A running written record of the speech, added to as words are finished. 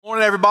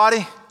morning,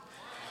 everybody.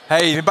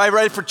 Hey, anybody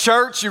ready for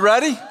church? You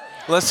ready?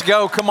 Let's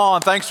go. Come on.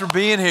 Thanks for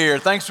being here.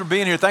 Thanks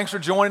for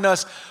joining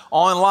us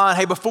online.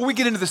 Hey, before we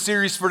get into the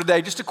series for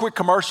today, just a quick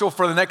commercial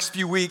for the next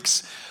few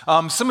weeks.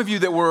 Some of you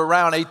that were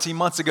around 18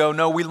 months ago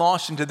know we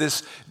launched into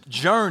this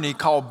journey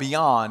called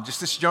Beyond, just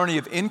this journey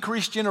of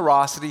increased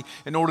generosity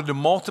in order to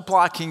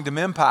multiply kingdom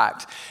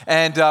impact.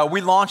 And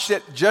we launched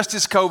it just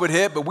as COVID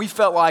hit, but we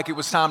felt like it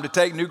was time to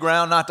take new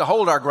ground, not to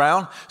hold our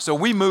ground. So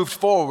we moved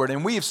forward,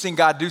 and we have seen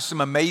God do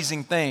some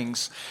amazing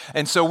things.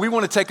 And so we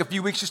want to take a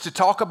few weeks just to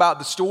talk about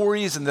the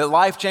stories and the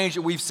life change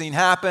that we've seen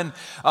happen,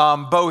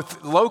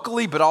 both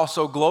locally, but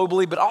also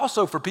globally, but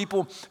also for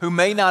people who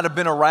may not have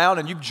been around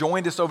and you've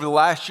joined us over the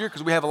last year,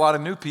 because we have a lot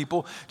of new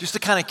people, just to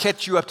kind of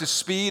catch you up to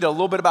speed, a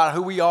little bit about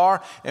who we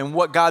are and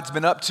what God's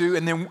been up to.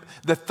 And then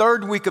the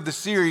third week of the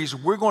series,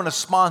 we're going to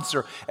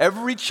sponsor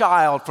every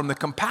child from the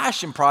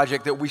Compassion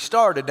Project that we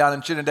started down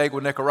in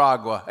Chinandegua,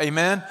 Nicaragua.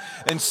 Amen?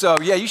 And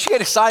so, yeah, you should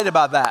get excited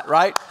about that,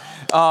 right?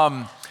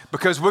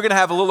 Because we're going to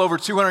have a little over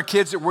 200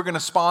 kids that we're going to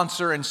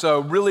sponsor, and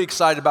so really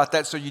excited about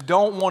that. So you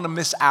don't want to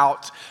miss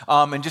out,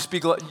 and just be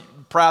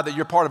proud that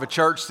you're part of a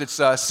church that's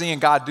seeing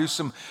God do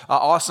some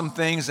awesome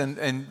things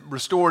and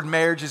restored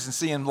marriages and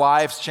seeing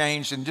lives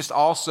changed, and just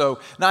also,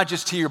 not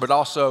just here, but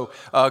also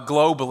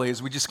globally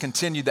as we just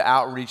continue the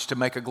outreach to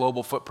make a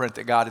global footprint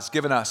that God has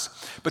given us.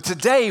 But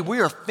today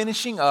we are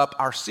finishing up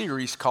our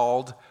series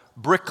called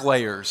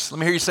Bricklayers. Let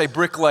me hear you say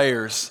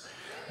Bricklayers.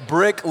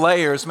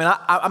 Bricklayers. Man,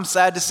 I'm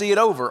sad to see it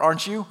over,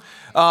 aren't you?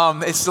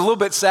 It's a little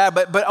bit sad,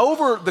 but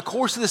over the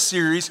course of the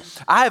series,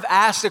 I have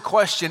asked a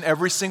question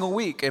every single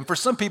week. And for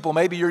some people,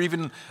 maybe you're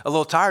even a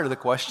little tired of the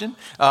question.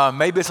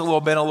 Maybe it's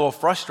been a little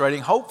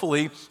frustrating.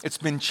 Hopefully, it's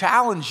been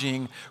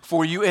challenging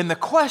for you. And the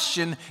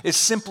question is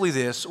simply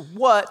this: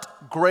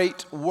 what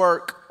great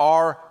work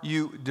are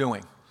you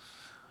doing?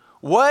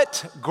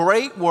 What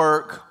great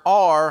work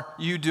are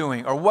you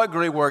doing? Or what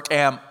great work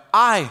am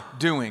I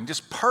doing?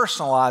 Just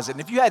personalize it. And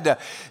if you had to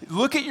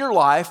look at your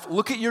life,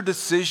 look at your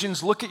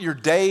decisions, look at your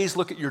days,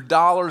 look at your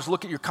dollars,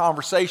 look at your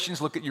conversations,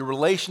 look at your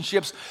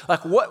relationships,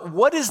 like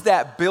what is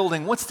that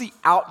building? What's the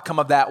outcome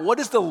of that? What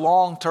is the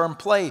long-term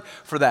play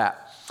for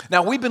that?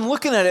 Now, we've been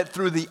looking at it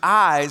through the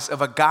eyes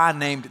of a guy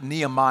named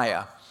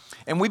Nehemiah,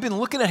 and we've been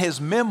looking at his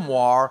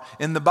memoir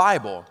in the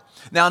Bible.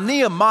 Now,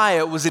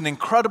 Nehemiah was an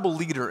incredible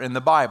leader in the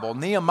Bible.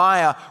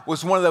 Nehemiah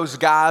was one of those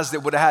guys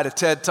that would have had a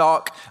TED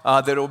Talk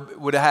that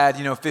would have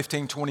had,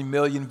 15, 20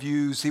 million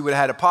views. He would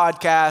have had a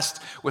podcast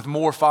with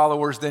more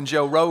followers than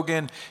Joe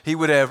Rogan. He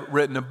would have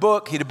written a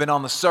book. He'd have been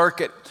on the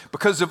circuit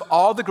because of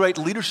all the great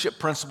leadership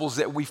principles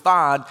that we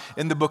find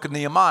in the book of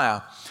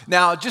Nehemiah.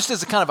 Now, just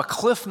as a kind of a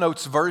Cliff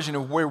Notes version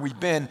of where we've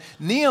been,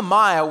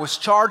 Nehemiah was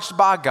charged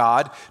by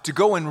God to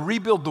go and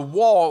rebuild the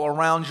wall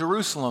around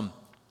Jerusalem.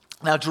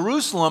 Now,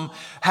 Jerusalem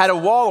had a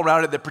wall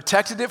around it that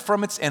protected it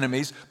from its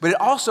enemies, but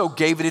it also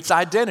gave it its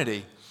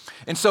identity.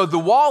 And so the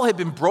wall had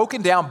been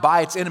broken down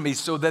by its enemies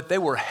so that they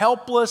were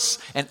helpless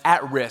and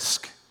at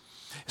risk.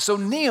 So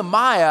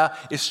Nehemiah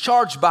is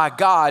charged by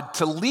God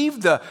to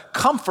leave the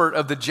comfort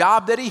of the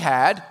job that he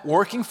had,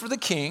 working for the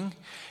king,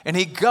 and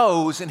he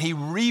goes and he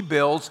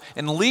rebuilds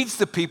and leads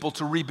the people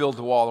to rebuild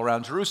the wall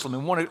around Jerusalem.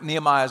 And one of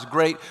Nehemiah's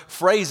great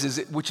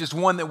phrases, which is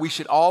one that we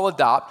should all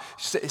adopt,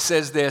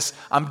 says this: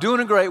 I'm doing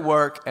a great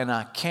work and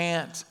I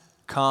can't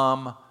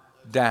come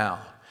down.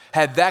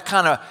 Had that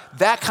kind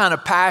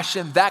of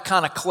passion, that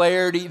kind of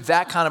clarity,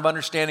 that kind of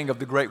understanding of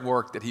the great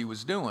work that he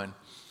was doing.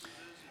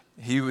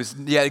 He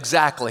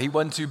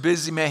wasn't too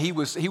busy, man. He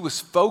was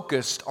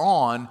focused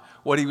on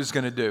what he was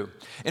going to do.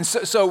 And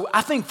so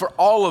I think for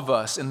all of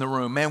us in the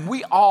room, man,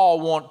 we all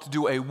want to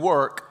do a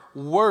work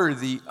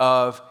worthy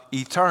of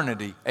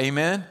eternity.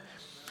 Amen?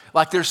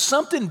 Like there's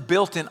something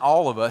built in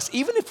all of us,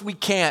 even if we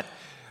can't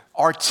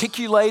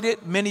articulate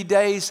it many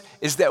days,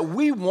 is that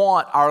we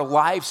want our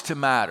lives to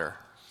matter.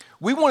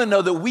 We want to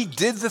know that we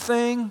did the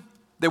thing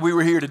that we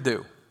were here to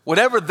do.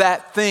 Whatever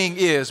that thing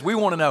is, we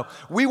want to know.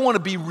 We want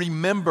to be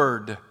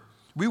remembered.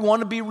 We want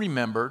to be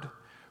remembered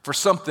for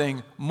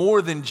something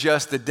more than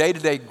just the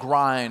day-to-day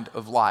grind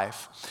of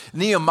life.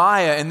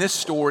 Nehemiah, in this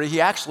story, he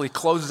actually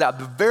closes out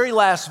the very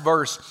last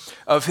verse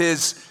of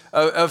his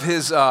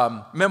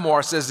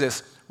memoir, says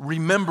this: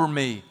 remember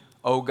me,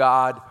 O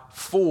God,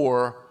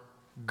 for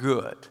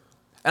good.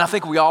 And I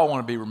think we all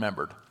want to be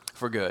remembered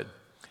for good.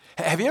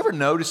 Have you ever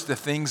noticed the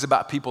things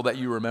about people that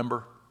you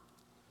remember?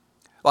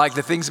 Like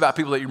the things about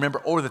people that you remember,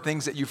 or the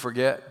things that you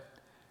forget?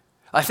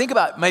 I think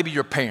about maybe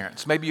your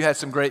parents. Maybe you had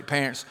some great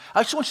parents.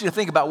 I just want you to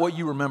think about what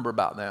you remember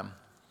about them.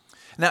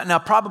 Now,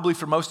 probably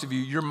for most of you,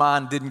 your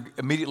mind didn't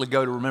immediately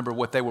go to remember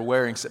what they were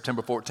wearing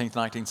September 14th,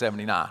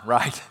 1979,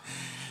 right?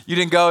 You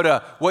didn't go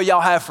to what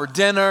y'all have for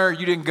dinner.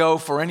 You didn't go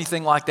for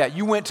anything like that.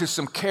 You went to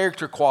some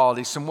character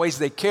qualities, some ways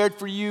they cared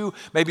for you,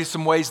 maybe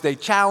some ways they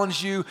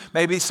challenged you,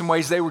 maybe some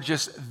ways they were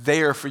just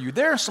there for you.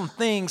 There are some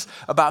things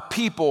about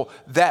people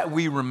that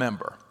we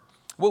remember.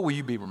 What will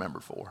you be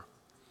remembered for?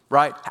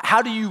 Right?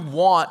 How do you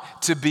want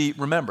to be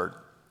remembered?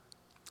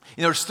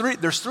 There's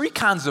three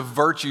kinds of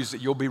virtues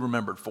that you'll be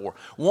remembered for.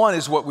 One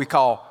is what we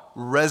call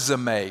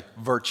resume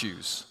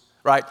virtues.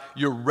 right?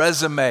 Your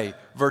resume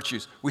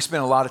virtues. We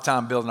spend a lot of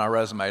time building our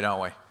resume,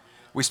 don't we?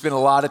 We spend a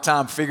lot of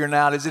time figuring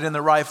out, is it in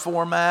the right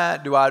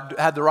format? Do I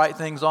have the right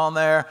things on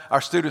there? Our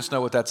students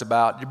know what that's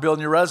about. You're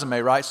building your resume,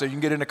 right? So you can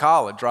get into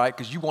college, right?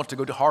 Because you want to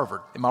go to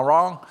Harvard. Am I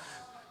wrong?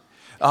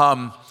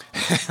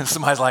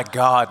 Somebody's like,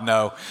 God,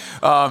 no.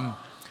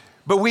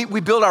 But we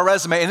build our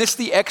resume, and it's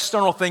the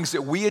external things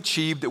that we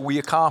achieve, that we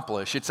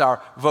accomplish. It's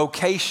our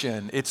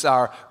vocation. It's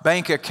our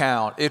bank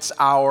account. It's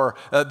our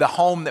the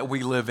home that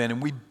we live in,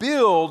 and we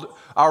build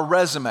our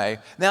resume.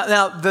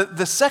 Now,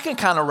 the second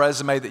kind of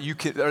resume that you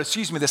can,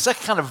 the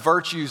second kind of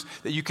virtues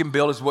that you can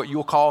build is what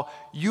you'll call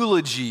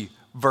eulogy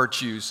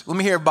virtues. Let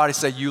me hear everybody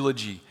say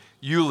eulogy.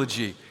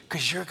 Eulogy.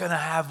 Because you're going to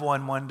have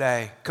one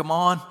day. Come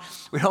on.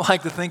 We don't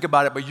like to think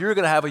about it, but you're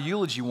going to have a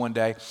eulogy one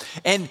day.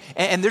 And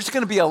there's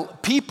going to be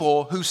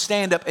people who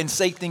stand up and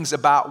say things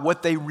about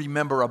what they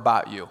remember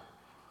about you.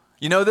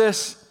 You know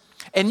this?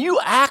 And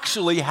you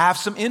actually have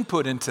some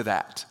input into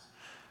that.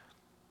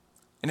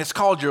 And it's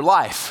called your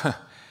life.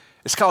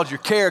 It's called your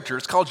character.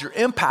 It's called your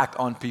impact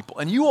on people.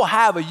 And you will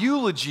have a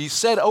eulogy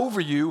said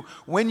over you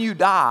when you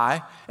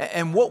die.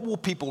 And what will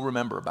people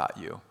remember about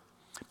you?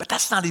 But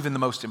that's not even the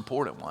most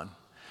important one.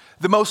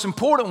 The most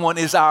important one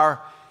is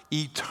our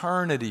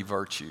eternity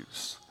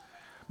virtues.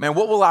 Man,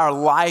 what will our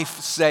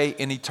life say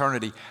in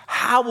eternity?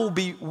 How will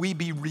we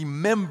be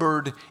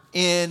remembered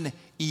in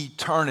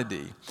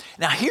eternity?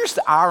 Now, here's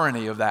the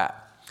irony of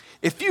that.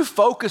 If you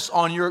focus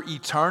on your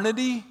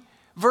eternity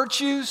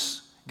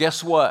virtues,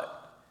 guess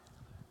what?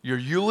 Your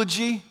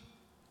eulogy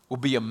will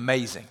be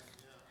amazing.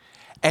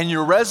 And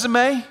your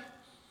resume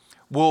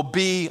will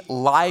be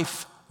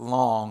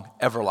lifelong,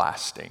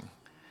 everlasting.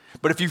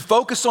 But if you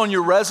focus on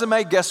your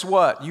resume, guess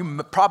what?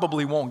 You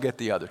probably won't get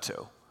the other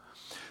two.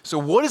 So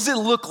what does it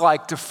look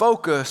like to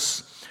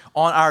focus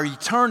on our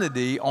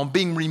eternity, on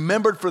being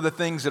remembered for the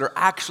things that are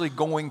actually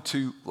going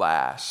to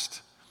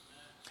last?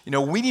 You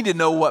know, we need to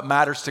know what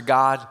matters to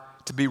God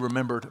to be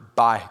remembered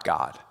by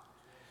God.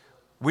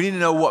 We need to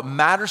know what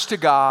matters to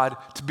God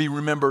to be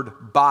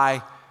remembered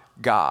by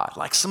God.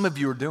 Like some of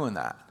you are doing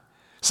that.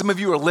 Some of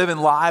you are living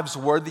lives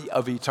worthy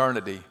of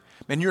eternity.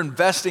 Man, you're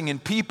investing in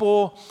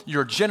people.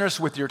 You're generous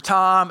with your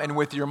time and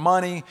with your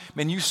money.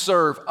 Man, you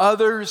serve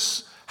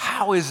others.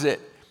 How is it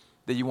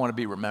that you want to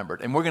be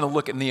remembered? And we're going to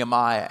look at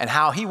Nehemiah and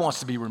how he wants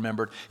to be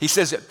remembered. He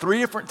says it 3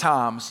 different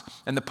times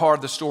in the part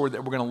of the story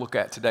that we're going to look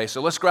at today.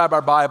 So let's grab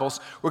our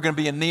Bibles. We're going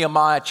to be in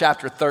Nehemiah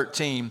chapter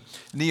 13.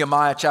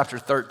 Nehemiah chapter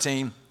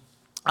 13.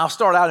 I'll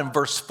start out in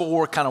verse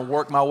 4, kind of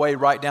work my way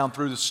right down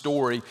through the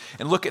story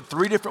and look at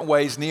 3 different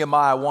ways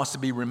Nehemiah wants to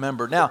be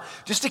remembered. Now,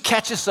 just to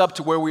catch us up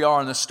to where we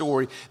are in the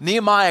story,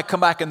 Nehemiah come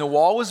back and the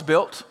wall was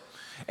built,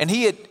 and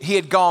he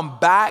had gone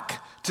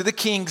back to the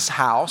king's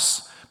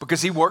house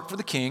because he worked for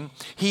the king.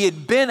 He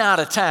had been out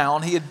of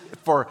town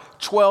for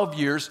 12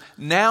 years.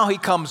 Now he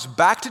comes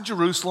back to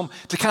Jerusalem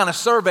to kind of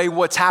survey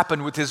what's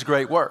happened with his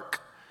great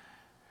work.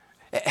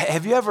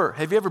 Have you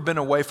ever been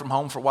away from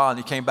home for a while and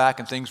you came back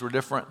and things were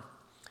different?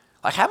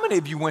 Like how many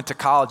of you went to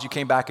college, you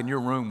came back and your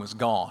room was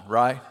gone,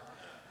 right?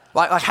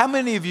 Like how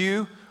many of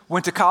you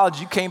went to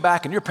college, you came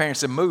back and your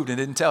parents had moved and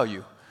didn't tell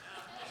you?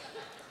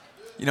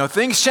 You know,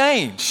 things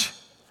change.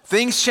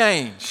 Things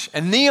change.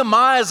 And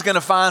Nehemiah is going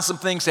to find some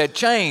things had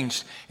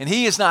changed, and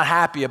he is not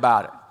happy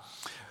about it.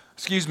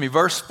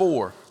 Verse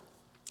 4.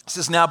 It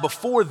says, now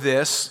before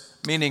this,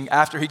 meaning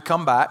after he'd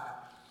come back,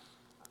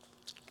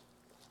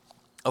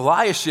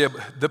 Eliashib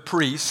the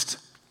priest,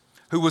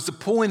 who was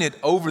appointed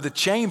over the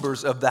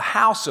chambers of the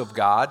house of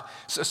God.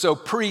 So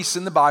priests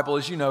in the Bible,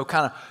 as you know,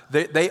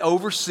 they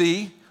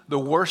oversee the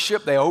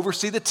worship. They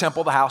oversee the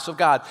temple, the house of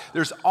God.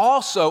 There's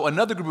also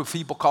another group of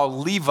people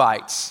called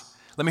Levites.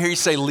 Let me hear you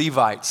say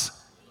Levites.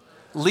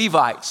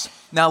 Levites.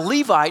 Now,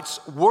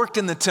 Levites worked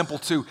in the temple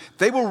too.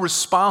 They were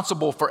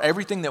responsible for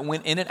everything that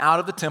went in and out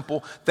of the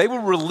temple. They were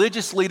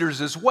religious leaders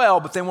as well,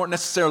 but they weren't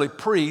necessarily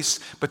priests,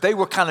 but they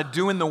were kind of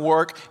doing the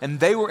work, and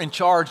they were in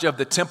charge of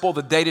the temple,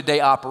 the day-to-day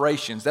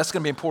operations. That's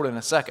going to be important in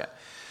a second.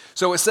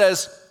 So it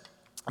says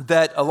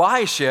that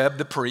Eliashib,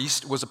 the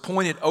priest, was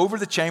appointed over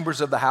the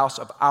chambers of the house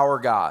of our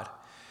God,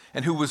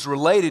 and who was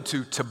related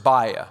to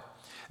Tobiah.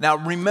 Now,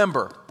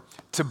 remember,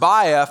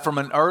 Tobiah, from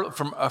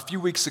a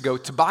few weeks ago,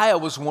 Tobiah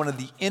was one of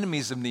the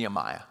enemies of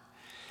Nehemiah.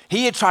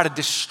 He had tried to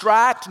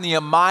distract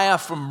Nehemiah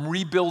from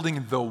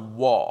rebuilding the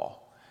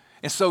wall.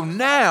 And so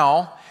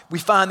now we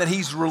find that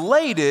he's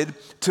related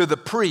to the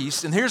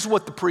priest. And here's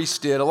what the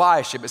priest did,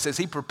 Eliashib. It says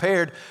he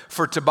prepared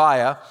for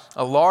Tobiah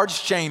a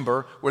large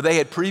chamber where they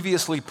had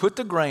previously put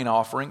the grain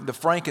offering, the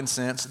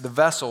frankincense, the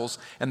vessels,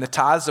 and the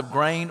tithes of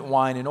grain,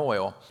 wine, and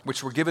oil,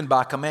 which were given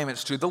by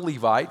commandments to the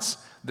Levites,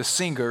 the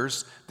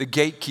singers, the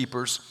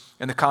gatekeepers,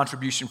 and the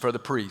contribution for the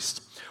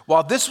priest.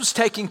 While this was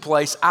taking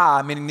place,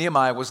 I, meaning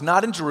Nehemiah, was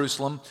not in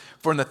Jerusalem,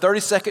 for in the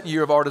 32nd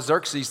year of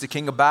Artaxerxes, the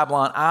king of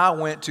Babylon, I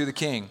went to the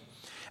king.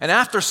 And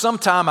after some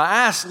time, I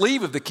asked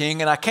leave of the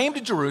king, and I came to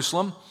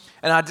Jerusalem,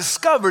 and I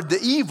discovered the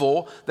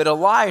evil that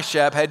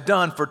Eliashib had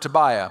done for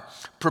Tobiah,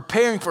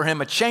 preparing for him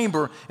a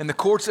chamber in the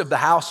courts of the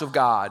house of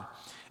God.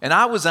 And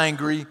I was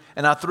angry,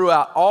 and I threw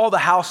out all the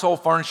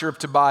household furniture of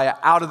Tobiah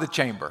out of the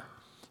chamber.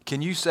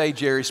 Can you say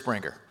Jerry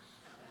Springer?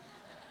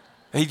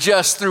 He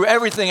just threw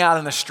everything out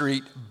in the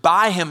street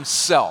by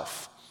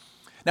himself.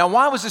 Now,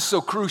 why was this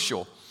so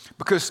crucial?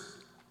 Because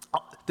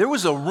there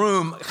was a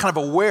room, kind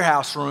of a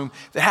warehouse room,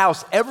 that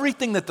housed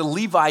everything that the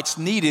Levites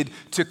needed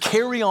to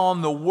carry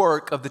on the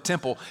work of the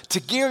temple, to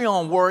carry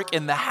on work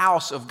in the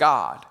house of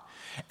God.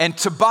 And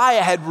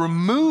Tobiah had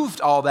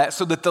removed all that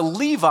so that the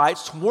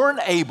Levites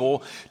weren't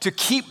able to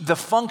keep the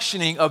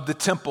functioning of the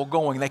temple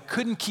going. They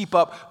couldn't keep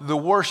up the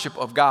worship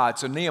of God.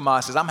 So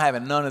Nehemiah says, I'm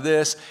having none of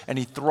this, and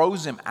he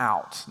throws him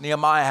out.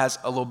 Nehemiah has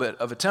a little bit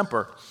of a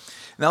temper.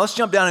 Now let's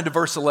jump down into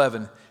verse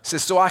 11. It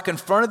says, so I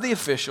confronted the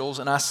officials,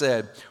 and I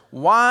said,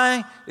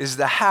 why is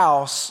the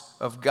house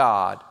of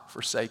God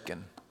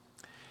forsaken?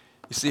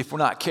 You see, if we're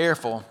not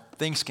careful,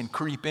 things can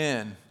creep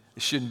in.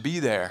 It shouldn't be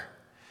there.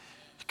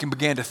 You can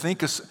begin to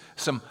think of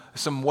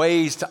some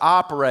ways to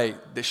operate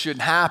that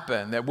shouldn't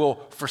happen, that will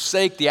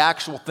forsake the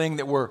actual thing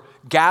that we're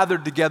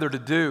gathered together to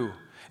do.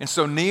 And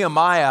so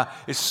Nehemiah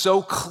is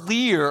so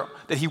clear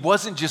that he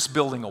wasn't just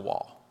building a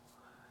wall.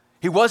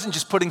 He wasn't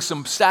just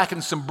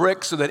stacking some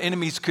bricks so that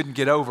enemies couldn't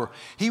get over.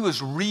 He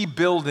was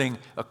rebuilding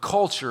a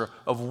culture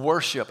of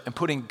worship and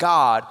putting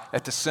God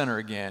at the center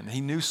again. He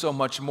knew so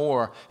much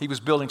more. He was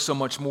building so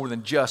much more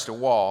than just a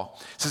wall.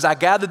 It says, I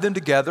gathered them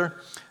together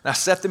and I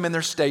set them in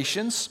their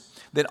stations.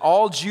 Then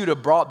all Judah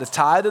brought the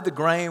tithe of the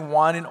grain,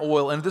 wine, and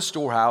oil into the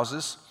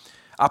storehouses.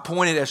 I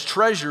appointed as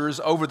treasurers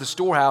over the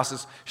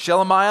storehouses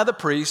Shelemiah the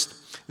priest,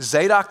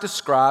 Zadok the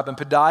scribe, and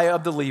Pedaiah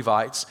of the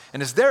Levites,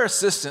 and as their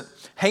assistant,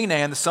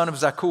 Hanan the son of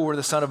Zakkur,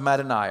 the son of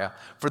Mattaniah,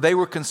 for they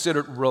were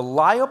considered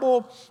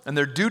reliable, and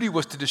their duty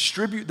was to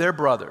distribute their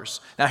brothers.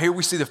 Now here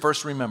we see the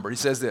first remember. He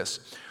says this,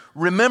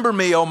 remember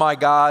me, O my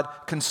God,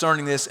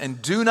 concerning this,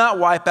 and do not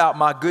wipe out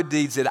my good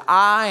deeds that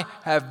I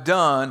have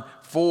done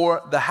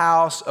for the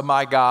house of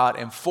my God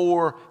and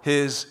for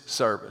his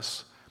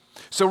service.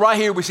 So right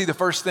here we see the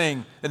first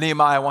thing that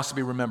Nehemiah wants to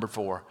be remembered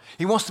for.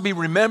 He wants to be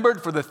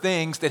remembered for the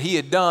things that he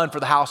had done for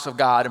the house of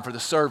God and for the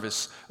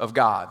service of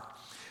God.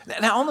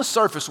 Now on the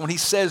surface, when he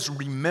says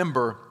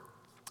remember,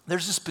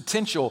 there's this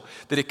potential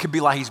that it could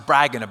be like he's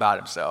bragging about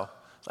himself.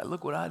 It's like,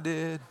 look what I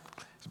did.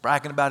 He's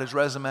bragging about his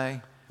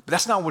resume. But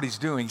that's not what he's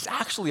doing. He's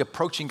actually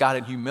approaching God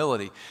in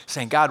humility,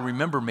 saying, God,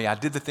 remember me. I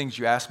did the things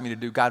you asked me to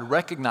do. God,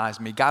 recognize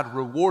me. God,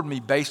 reward me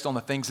based on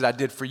the things that I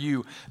did for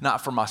you,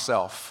 not for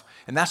myself.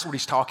 And that's what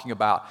he's talking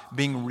about,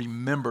 being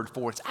remembered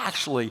for. It's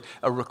actually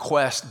a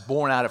request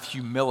born out of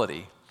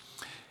humility.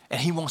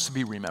 And he wants to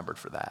be remembered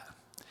for that.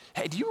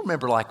 Hey, do you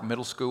remember like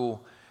middle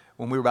school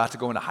when we were about to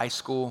go into high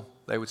school?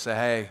 They would say,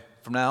 hey,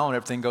 from now on,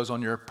 everything goes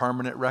on your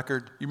permanent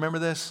record. You remember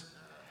this?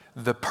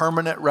 The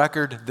permanent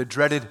record, the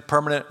dreaded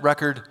permanent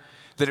record,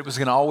 that it was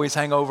going to always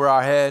hang over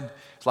our head.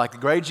 It's like the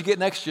grades you get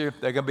next year,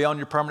 they're going to be on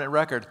your permanent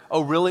record.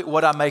 Oh, really?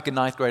 What'd I make in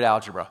ninth grade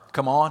algebra?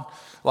 Come on.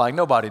 Like,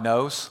 nobody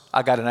knows.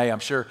 I got an A, I'm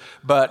sure.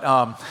 But,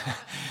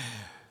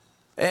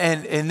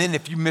 and then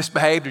if you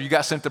misbehaved or you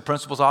got sent to the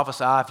principal's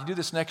office, if you do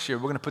this next year,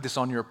 we're going to put this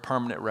on your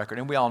permanent record.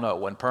 And we all know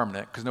it wasn't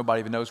permanent because nobody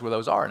even knows where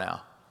those are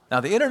now.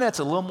 Now, the internet's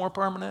a little more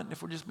permanent,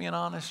 if we're just being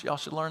honest. Y'all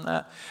should learn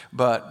that.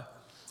 But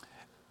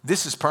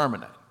this is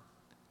permanent.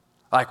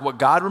 Like what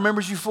God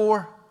remembers you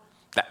for,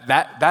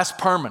 that's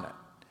permanent.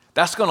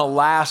 That's going to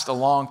last a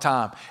long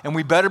time. And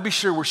we better be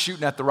sure we're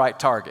shooting at the right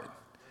target.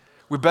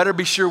 We better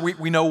be sure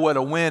we know what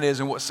a win is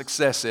and what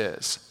success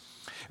is.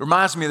 It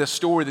reminds me of the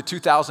story of the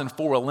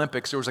 2004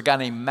 Olympics. There was a guy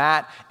named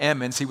Matt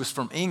Emmons. He was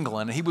from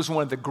England, and he was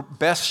one of the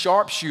best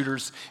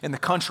sharpshooters in the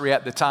country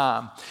at the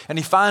time. And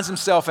he finds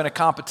himself in a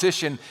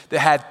competition that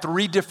had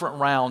 3 different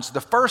rounds.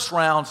 The first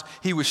round,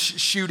 he was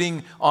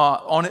shooting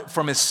on it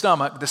from his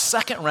stomach. The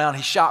second round,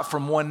 he shot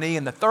from one knee,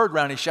 and the third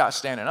round, he shot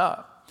standing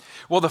up.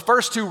 Well, the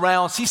first 2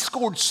 rounds, he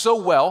scored so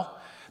well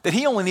that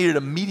he only needed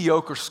a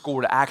mediocre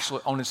score to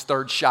actually, on his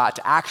third shot,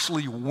 to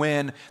actually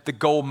win the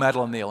gold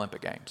medal in the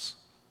Olympic Games.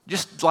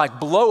 Just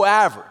like below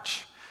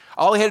average.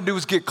 All he had to do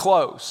was get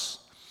close.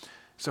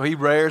 So he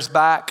rears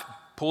back,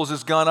 pulls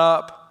his gun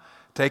up,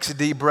 takes a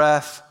deep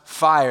breath,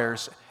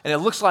 fires, and it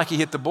looks like he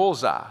hit the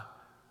bullseye.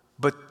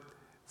 But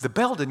the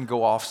bell didn't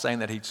go off saying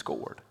that he'd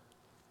scored.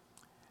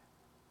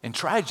 And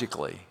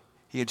tragically,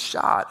 he had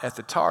shot at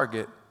the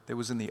target that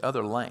was in the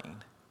other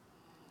lane.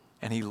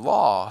 And he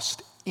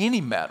lost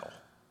any medal.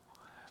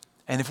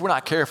 And if we're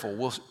not careful,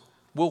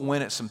 we'll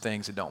win at some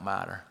things that don't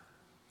matter.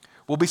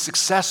 We'll be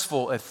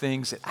successful at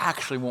things that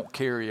actually won't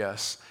carry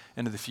us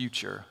into the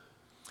future.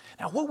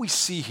 Now, what we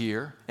see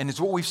here, and it's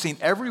what we've seen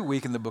every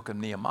week in the book of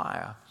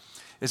Nehemiah,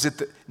 is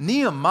that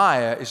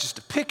Nehemiah is just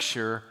a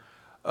picture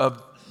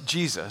of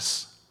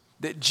Jesus,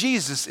 that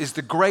Jesus is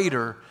the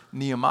greater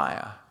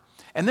Nehemiah.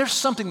 And there's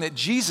something that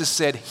Jesus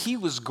said he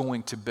was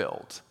going to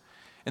build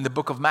in the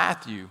book of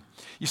Matthew.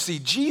 You see,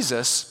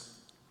 Jesus,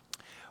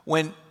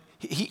 when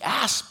he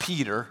asked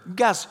Peter, you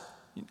guys,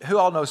 who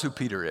all knows who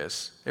Peter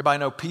is? Everybody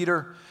know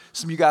Peter?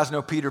 Some of you guys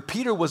know Peter.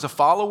 Peter was a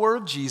follower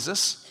of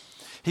Jesus.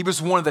 He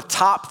was one of the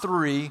top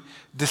 3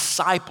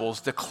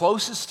 disciples, the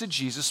closest to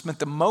Jesus, spent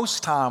the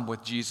most time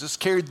with Jesus,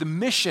 carried the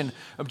mission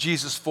of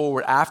Jesus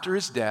forward after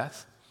his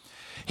death.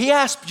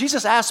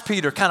 Jesus asked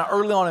Peter kind of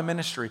early on in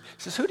ministry,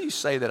 he says, "Who do you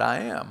say that I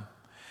am?"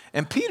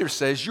 And Peter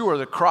says, "You are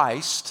the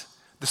Christ,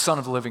 the Son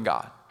of the living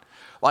God."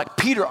 Like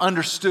Peter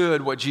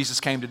understood what Jesus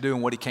came to do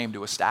and what he came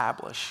to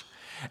establish.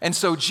 And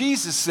so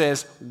Jesus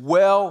says,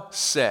 "Well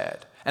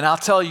said. And I'll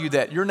tell you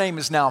that your name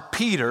is now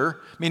Peter,"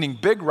 meaning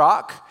big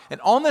rock, "and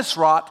on this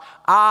rock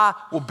I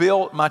will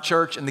build my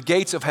church, and the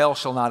gates of hell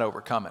shall not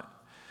overcome it."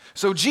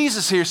 So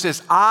Jesus here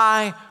says,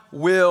 "I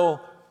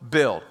will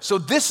build." So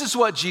this is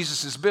what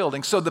Jesus is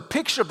building. So the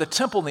picture of the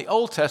temple in the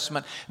Old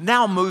Testament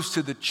now moves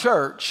to the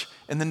church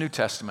in the New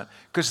Testament,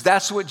 because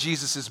that's what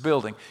Jesus is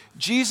building.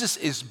 Jesus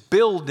is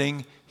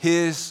building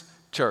his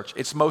church.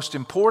 It's most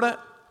important.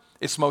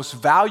 It's most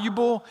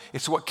valuable.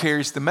 It's what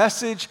carries the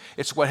message.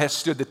 It's what has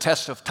stood the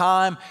test of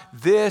time.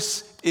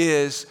 This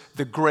is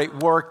the great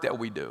work that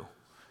we do,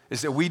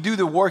 is that we do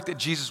the work that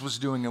Jesus was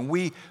doing, and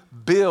we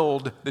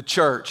build the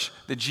church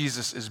that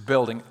Jesus is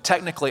building.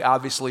 Technically,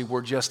 obviously,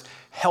 we're just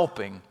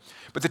helping.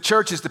 But the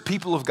church is the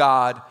people of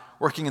God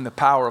working in the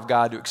power of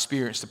God to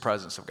experience the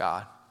presence of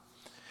God.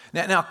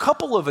 Now, a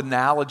couple of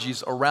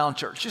analogies around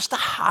church, just to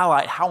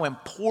highlight how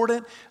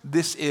important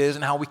this is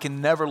and how we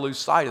can never lose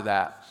sight of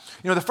that.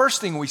 You know, the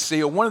first thing we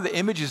see, or one of the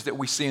images that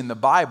we see in the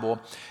Bible,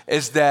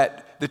 is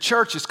that the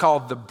church is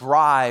called the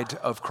bride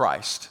of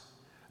Christ.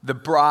 The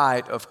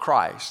bride of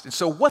Christ. And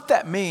so what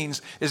that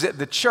means is that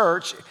the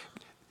church,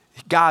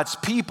 God's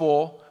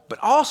people, but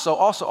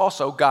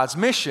also God's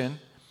mission,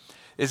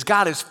 is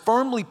God has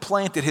firmly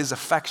planted his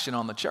affection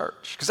on the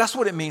church, because that's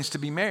what it means to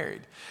be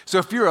married. So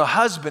if you're a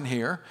husband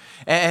here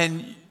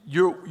and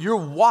your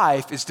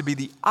wife is to be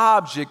the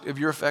object of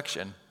your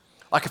affection,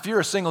 like if you're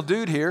a single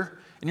dude here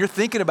and you're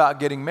thinking about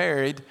getting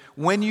married,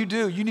 when you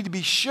do, you need to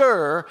be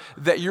sure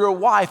that your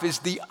wife is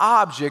the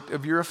object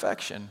of your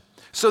affection.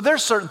 So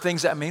there's certain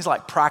things that means,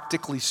 like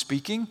practically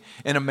speaking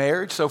in a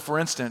marriage. So for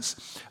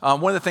instance,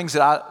 one of the things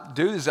that I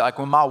do is, like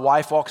when my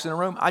wife walks in a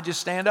room, I just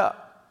stand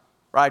up,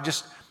 right?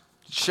 Just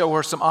show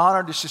her some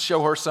honor, just to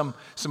show her some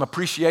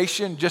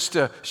appreciation, just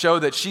to show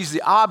that she's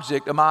the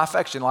object of my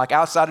affection. Like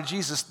outside of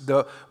Jesus,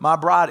 my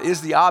bride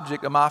is the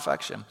object of my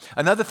affection.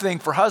 Another thing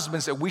for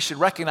husbands that we should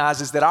recognize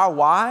is that our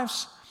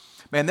wives,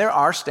 man, they're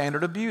our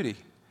standard of beauty.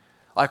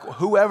 Like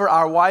whoever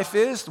our wife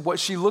is, what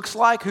she looks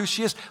like, who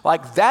she is,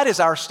 like that is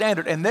our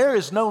standard, and there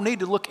is no need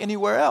to look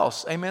anywhere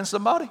else. Amen,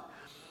 somebody?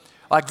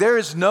 Like there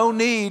is no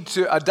need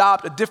to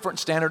adopt a different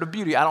standard of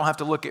beauty. I don't have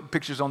to look at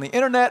pictures on the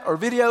internet or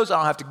videos. I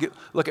don't have to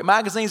look at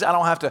magazines. I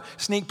don't have to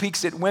sneak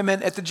peeks at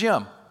women at the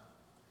gym,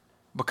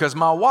 because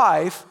my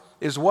wife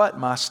is what?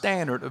 My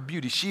standard of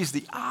beauty. She's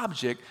the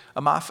object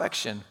of my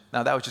affection.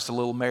 Now that was just a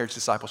little marriage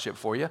discipleship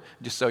for you,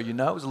 just so you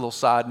know. It was a little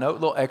side note, a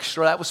little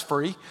extra. That was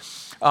free.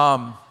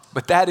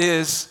 But that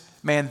is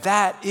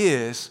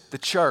the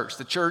church.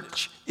 The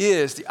church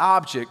is the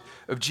object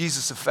of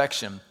Jesus'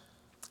 affection.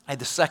 And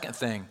the second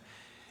thing,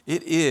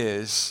 it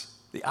is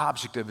the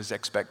object of his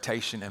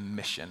expectation and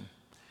mission.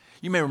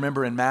 You may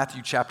remember in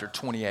Matthew chapter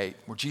 28,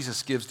 where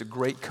Jesus gives the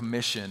Great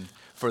Commission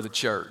for the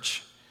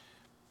church.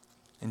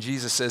 And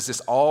Jesus says this,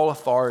 "All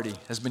authority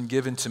has been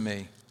given to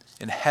me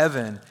in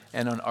heaven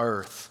and on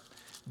earth.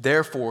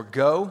 Therefore,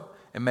 go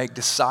and make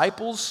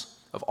disciples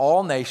of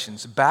all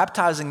nations,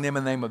 baptizing them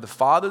in the name of the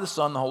Father, the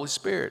Son, and the Holy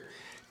Spirit,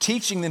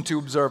 teaching them to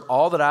observe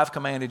all that I've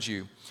commanded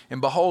you. And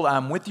behold,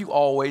 I'm with you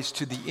always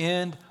to the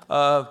end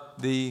of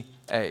the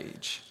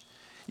age."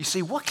 You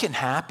see, what can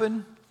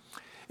happen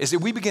is that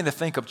we begin to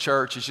think of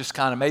church as just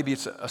kind of, maybe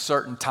it's a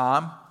certain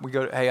time. We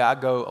go, hey, I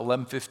go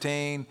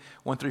 1115,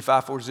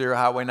 13540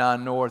 Highway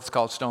 9 North. It's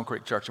called Stone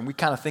Creek Church. And we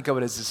kind of think of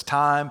it as this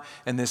time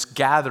and this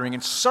gathering,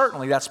 and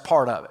certainly that's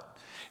part of it.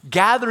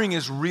 Gathering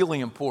is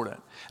really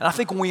important. And I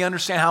think when we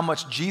understand how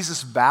much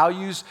Jesus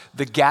values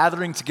the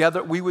gathering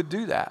together, we would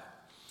do that.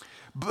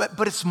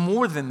 But it's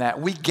more than that.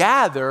 We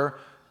gather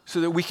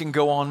so that we can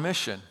go on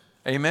mission.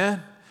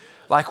 Amen?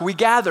 Like we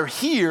gather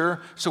here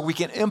so we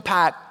can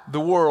impact the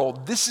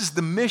world. This is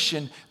the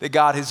mission that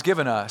God has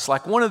given us.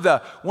 Like one of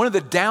the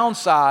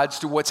downsides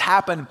to what's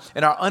happened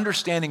in our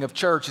understanding of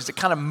church is it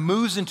kind of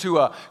moves into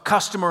a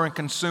customer and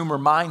consumer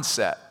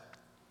mindset.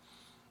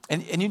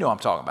 And you know what I'm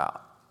talking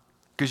about,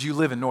 because you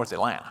live in North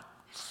Atlanta.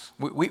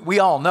 We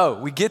all know,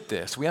 we get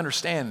this, we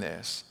understand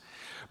this.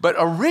 But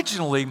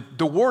originally,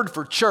 the word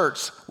for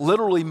church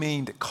literally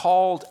meant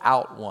called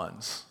out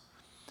ones.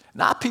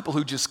 Not people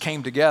who just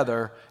came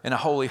together in a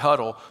holy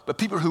huddle, but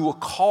people who were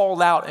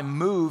called out and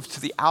moved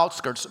to the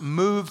outskirts,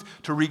 moved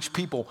to reach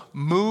people,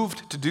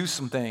 moved to do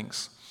some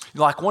things.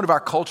 Like one of our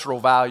cultural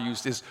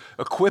values is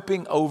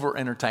equipping over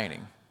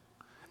entertaining.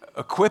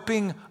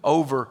 Equipping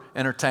over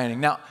entertaining.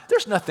 Now,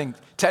 there's nothing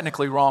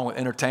technically wrong with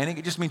entertaining.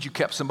 It just means you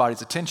kept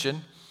somebody's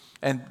attention.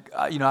 And,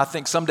 I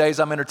think some days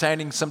I'm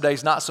entertaining, some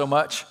days not so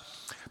much.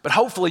 But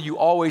hopefully you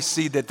always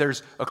see that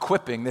there's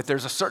equipping, that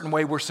there's a certain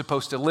way we're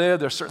supposed to live,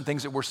 there's certain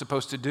things that we're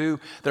supposed to do,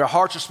 that our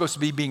hearts are supposed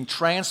to be being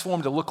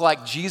transformed to look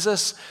like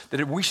Jesus,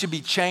 that we should be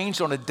changed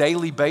on a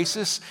daily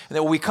basis, and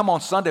that when we come on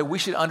Sunday, we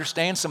should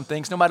understand some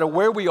things no matter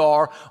where we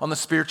are on the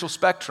spiritual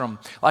spectrum.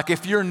 Like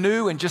if you're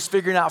new and just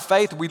figuring out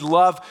faith, we'd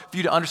love for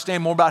you to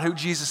understand more about who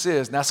Jesus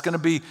is. And that's going to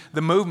be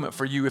the movement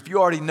for you. If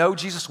you already know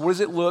Jesus, what does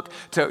it look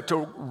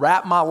to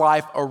wrap my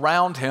life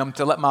around him,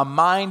 to let my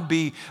mind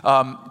be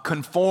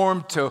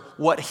conformed to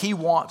what he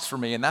wants for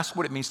me? And that's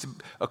what it means to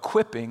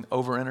equipping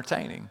over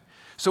entertaining.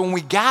 So when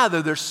we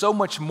gather, there's so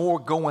much more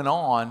going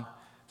on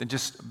than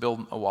just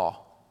building a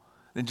wall,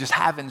 than just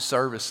having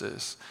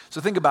services.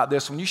 So think about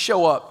this. When you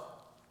show up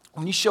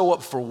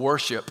for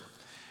worship,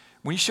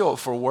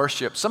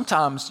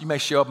 sometimes you may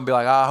show up and be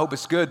like, I hope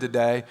it's good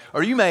today.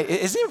 Or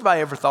has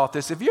anybody ever thought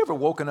this? Have you ever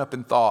woken up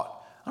and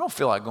thought, I don't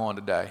feel like going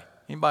today?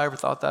 Anybody ever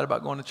thought that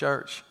about going to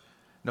church?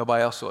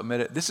 Nobody else will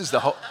admit it. This is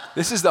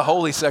the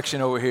holy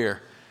section over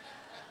here.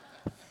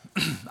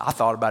 I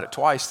thought about it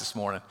twice this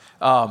morning.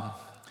 But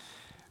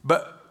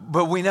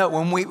we know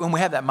when we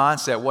have that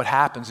mindset, what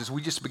happens is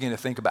we just begin to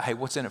think about, hey,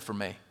 what's in it for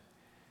me?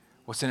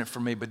 What's in it for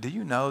me? But do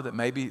you know that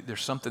maybe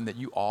there's something that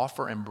you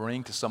offer and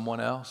bring to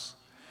someone else?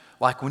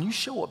 Like when you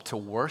show up to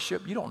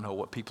worship, you don't know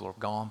what people have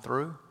gone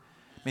through.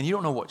 I mean, you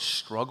don't know what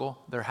struggle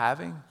they're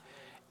having.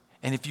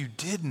 And if you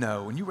did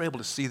know and you were able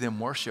to see them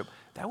worship,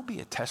 that would be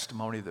a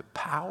testimony of the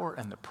power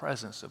and the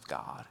presence of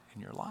God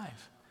in your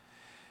life.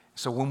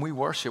 So when we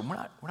worship, we're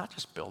not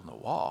just building a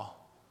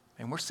wall,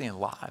 and we're seeing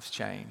lives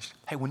changed.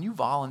 Hey, when you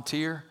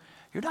volunteer,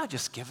 you're not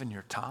just giving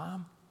your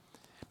time.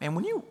 Man,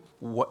 when you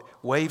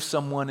wave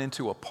someone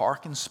into a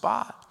parking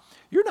spot,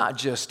 you're not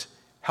just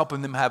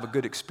helping them have a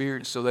good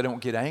experience so they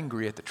don't get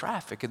angry at the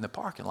traffic in the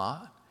parking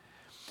lot.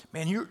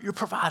 Man, you're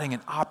providing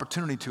an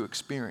opportunity to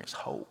experience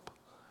hope.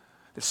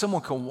 That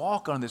someone can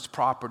walk on this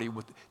property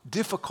with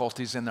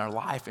difficulties in their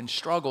life and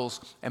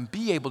struggles and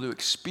be able to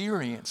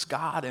experience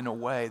God in a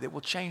way that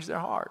will change their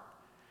heart.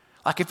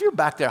 Like if you're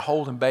back there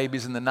holding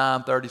babies in the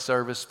 9:30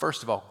 service,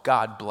 first of all,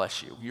 God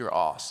bless you. You're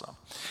awesome.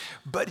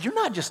 But you're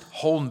not just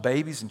holding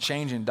babies and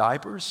changing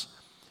diapers.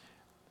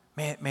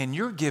 Man,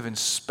 you're giving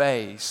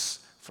space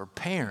for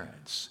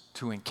parents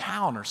to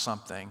encounter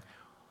something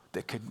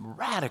that could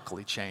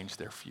radically change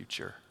their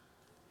future.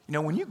 You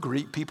know, when you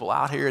greet people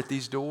out here at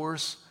these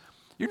doors,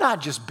 you're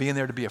not just being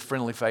there to be a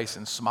friendly face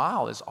and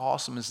smile, as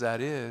awesome as that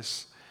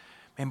is,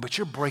 man, but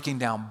you're breaking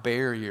down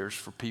barriers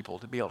for people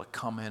to be able to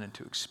come in and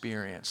to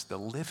experience the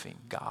living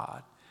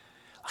God.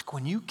 Like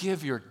when you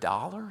give your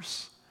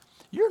dollars,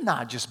 you're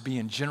not just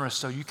being generous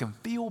so you can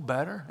feel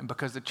better and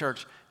because the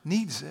church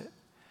needs it.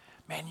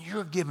 Man,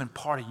 you're giving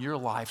part of your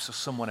life so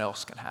someone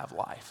else can have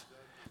life.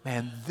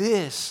 Man,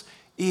 this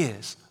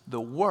is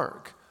the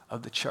work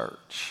of the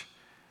church.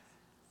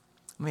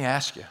 Let me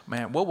ask you,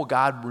 man, what will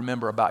God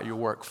remember about your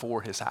work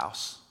for his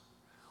house?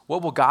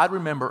 What will God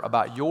remember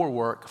about your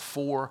work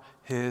for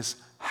his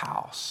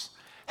house?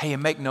 Hey,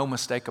 and make no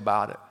mistake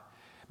about it.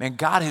 Man,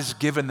 God has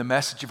given the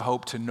message of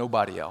hope to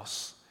nobody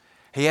else.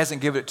 He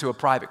hasn't given it to a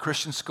private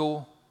Christian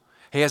school.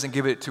 He hasn't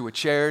given it to a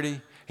charity.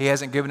 He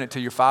hasn't given it to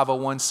your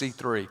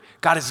 501c3.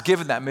 God has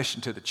given that mission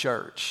to the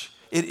church.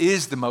 It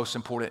is the most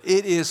important.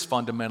 It is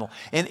fundamental.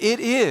 And it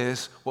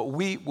is what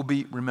we will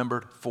be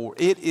remembered for.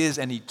 It is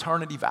an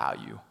eternity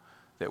value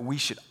that we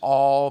should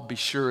all be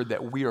sure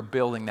that we are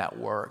building that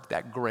work,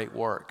 that great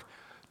work,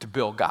 to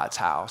build God's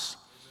house.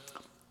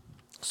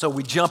 So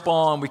we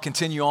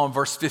continue on,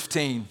 verse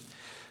 15.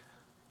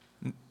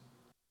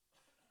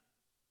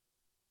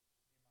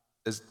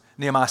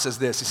 Nehemiah says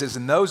this, he says,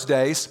 in those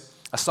days,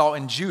 I saw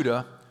in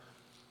Judah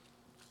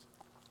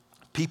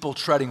people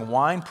treading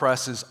wine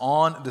presses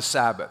on the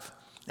Sabbath.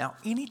 Now,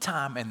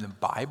 anytime in the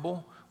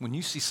Bible, when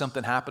you see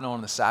something happen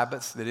on the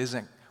Sabbath that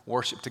isn't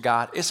worship to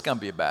God, it's going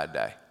to be a bad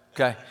day.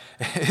 Okay,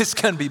 it's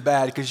going to be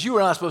bad because you are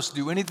not supposed to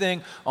do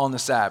anything on the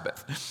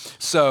Sabbath.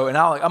 So, and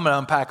I'm going to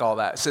unpack all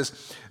that. It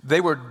says,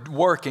 they were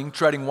working,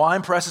 treading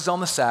wine presses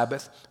on the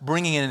Sabbath,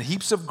 bringing in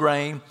heaps of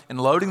grain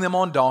and loading them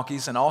on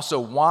donkeys, and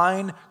also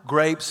wine,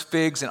 grapes,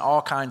 figs, and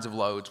all kinds of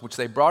loads, which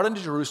they brought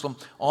into Jerusalem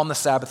on the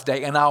Sabbath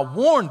day. And I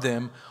warned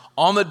them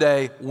on the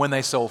day when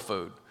they sold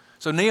food.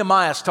 So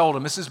Nehemiah told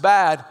them, this is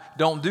bad,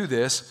 don't do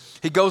this.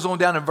 He goes on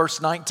down in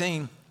verse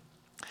 19.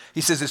 He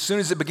says, as soon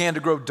as it began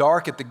to grow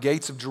dark at the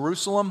gates of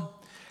Jerusalem,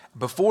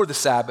 before the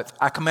Sabbath,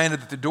 I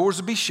commanded that the doors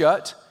would be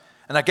shut,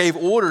 and I gave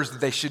orders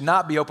that they should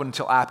not be open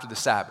until after the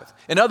Sabbath.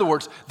 In other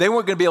words, they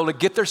weren't going to be able to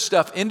get their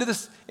stuff into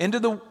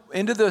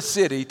the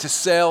city to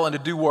sell and to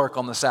do work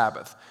on the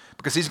Sabbath,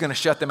 because he's going to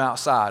shut them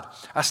outside.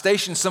 I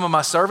stationed some of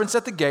my servants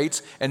at the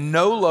gates, and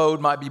no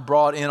load might be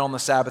brought in on the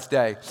Sabbath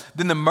day.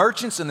 Then the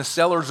merchants and the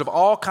sellers of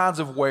all kinds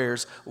of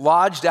wares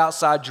lodged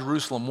outside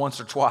Jerusalem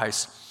once or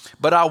twice.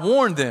 But I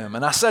warned them,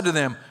 and I said to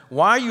them,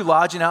 why are you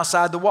lodging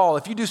outside the wall?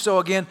 If you do so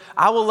again,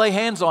 I will lay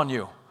hands on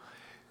you.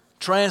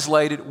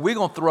 Translated, we're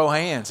going to throw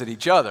hands at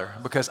each other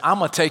because I'm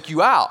going to take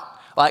you out.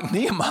 Like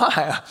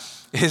Nehemiah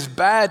is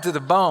bad to the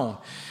bone.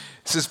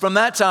 It says, from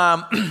that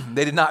time,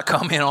 they did not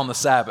come in on the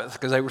Sabbath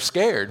because they were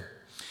scared.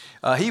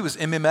 He was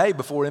MMA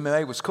before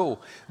MMA was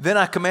cool. Then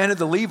I commanded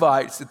the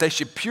Levites that they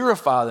should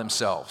purify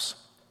themselves.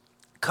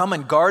 Come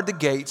and guard the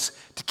gates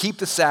to keep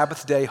the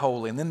Sabbath day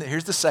holy. And then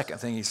here's the second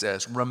thing he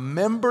says.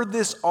 Remember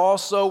this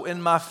also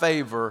in my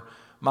favor,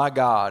 my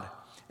God,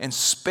 and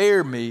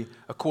spare me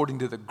according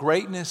to the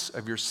greatness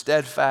of your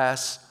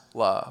steadfast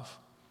love.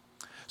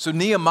 So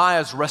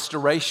Nehemiah's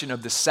restoration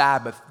of the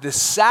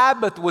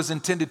Sabbath was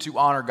intended to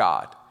honor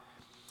God.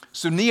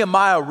 So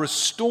Nehemiah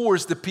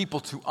restores the people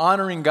to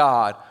honoring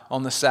God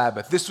on the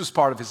Sabbath. This was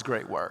part of his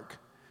great work.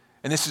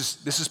 And this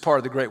is part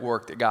of the great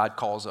work that God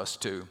calls us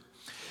to.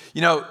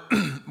 You know,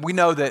 we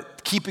know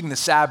that keeping the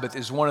Sabbath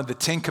is one of the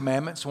 10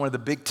 commandments, one of the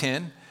big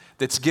 10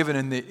 that's given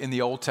in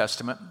the Old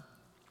Testament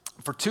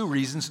for two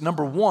reasons.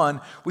 Number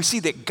one, we see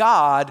that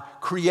God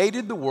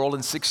created the world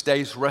in 6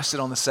 days, rested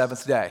on the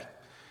seventh day.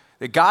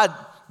 That God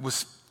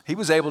was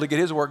able to get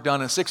his work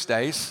done in 6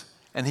 days,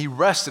 and he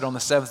rested on the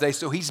seventh day.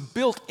 So he's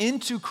built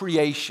into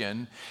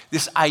creation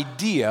this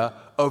idea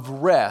of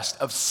rest,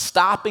 of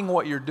stopping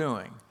what you're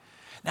doing.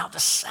 Now, the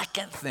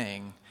second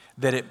thing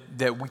that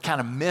we kind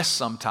of miss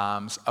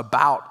sometimes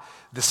about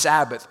the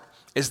Sabbath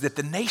is that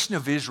the nation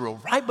of Israel,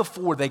 right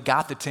before they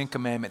got the 10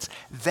 Commandments,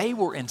 they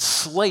were in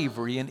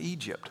slavery in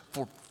Egypt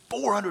for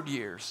 400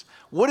 years.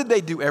 What did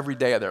they do every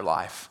day of their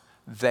life?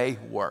 They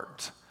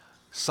worked,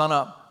 sun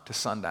up to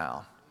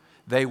sundown.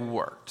 They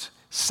worked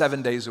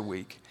 7 days a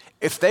week.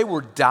 If they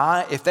were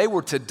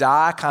to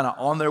die kind of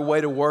on their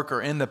way to work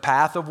or in the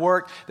path of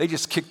work, they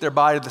just kicked their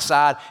body to the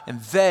side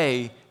and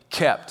they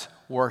kept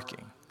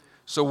working.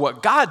 So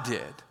what God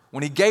did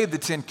when he gave the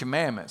 10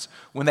 Commandments,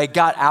 when they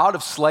got out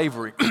of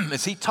slavery,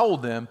 is he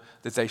told them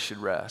that they should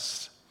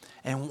rest.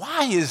 And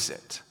why is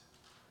it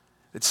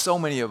that so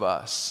many of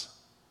us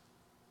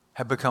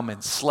have become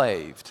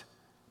enslaved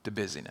to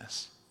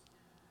busyness?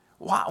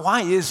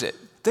 Why is it?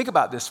 Think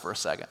about this for a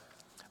second.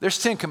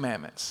 There's 10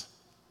 Commandments.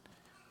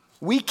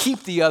 We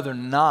keep the other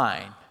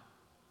 9,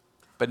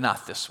 but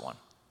not this one.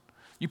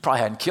 You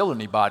probably hadn't killed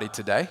anybody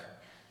today.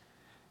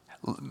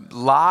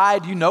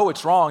 Lied, you know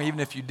it's wrong even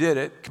if you did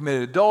it.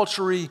 Committed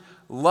adultery,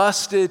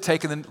 lusted,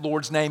 taken the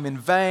Lord's name in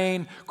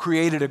vain,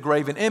 created a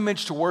graven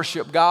image to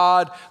worship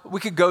God.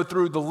 We could go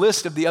through the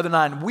list of the other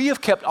 9. We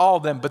have kept all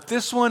of them, but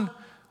this one,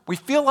 we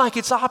feel like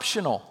it's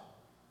optional.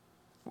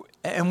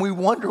 And we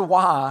wonder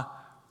why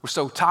we're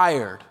so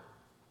tired,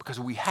 because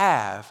we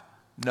have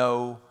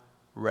no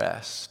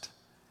rest.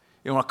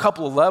 You know, on a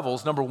couple of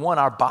levels. Number one,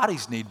 our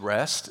bodies need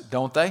rest,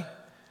 don't they?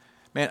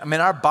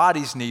 Man, our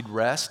bodies need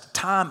rest.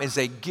 Time is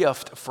a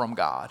gift from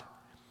God,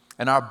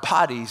 and our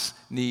bodies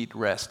need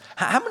rest.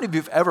 How many of you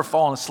have ever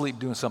fallen asleep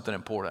doing something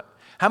important?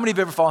 How many of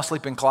you ever fallen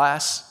asleep in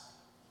class,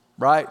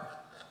 right?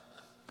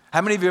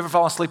 How many of you ever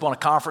fallen asleep on a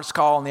conference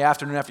call in the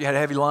afternoon after you had a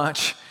heavy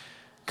lunch?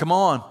 Come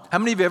on. How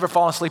many of you ever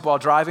fallen asleep while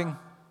driving,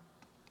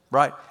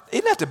 right?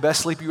 Isn't that the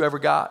best sleep you ever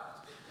got?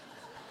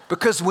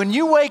 Because when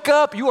you wake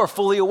up, you are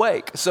fully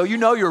awake, so you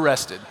know you're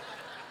rested.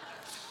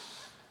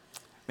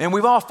 And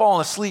we've all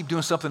fallen asleep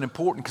doing something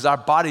important because our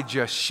body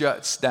just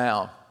shuts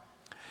down.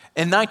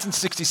 In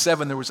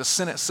 1967, there was a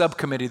Senate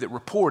subcommittee that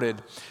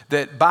reported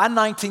that by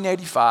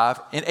 1985,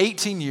 in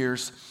 18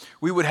 years,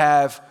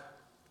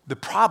 the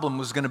problem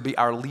was going to be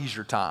our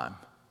leisure time.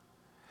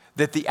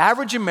 That the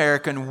average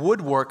American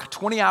would work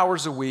 20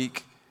 hours a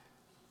week,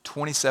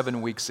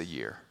 27 weeks a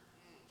year.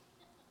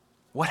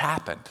 What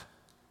happened?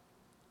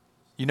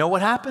 You know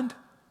what happened?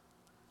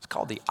 It's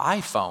called the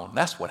iPhone.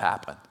 That's what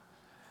happened.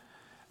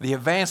 The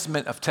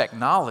advancement of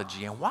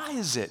technology. And why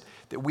is it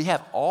that we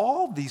have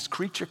all these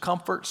creature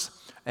comforts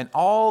and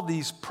all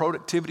these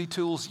productivity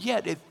tools,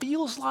 yet it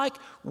feels like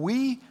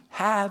we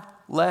have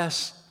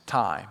less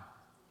time?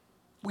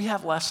 We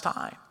have less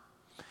time.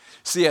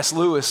 C.S.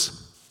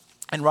 Lewis,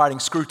 in writing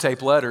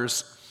Screwtape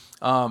Letters,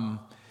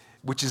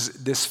 which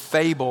is this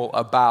fable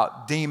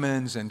about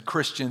demons and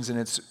Christians, and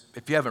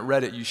if you haven't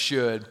read it, you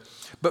should.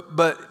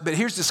 But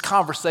here's this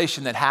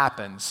conversation that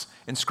happens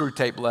in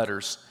Screwtape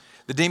Letters.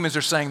 The demons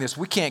are saying this: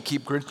 we can't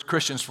keep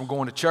Christians from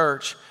going to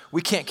church.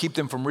 We can't keep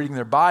them from reading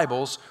their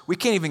Bibles. We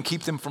can't even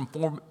keep them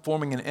from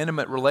forming an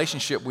intimate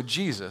relationship with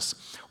Jesus.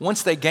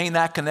 Once they gain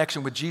that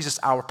connection with Jesus,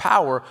 our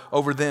power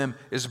over them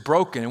is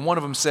broken. And one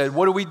of them said,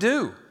 what do we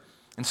do?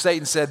 And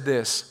Satan said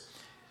this: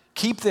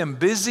 keep them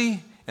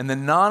busy in the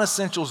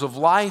non-essentials of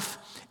life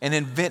and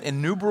invent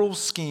innumerable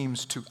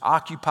schemes to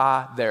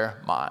occupy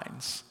their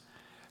minds.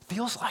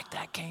 Feels like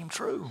that came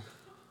true.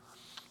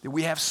 That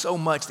we have so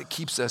much that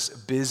keeps us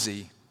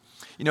busy.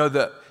 You know,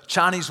 the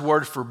Chinese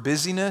word for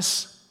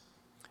busyness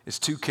is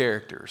 2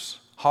 characters: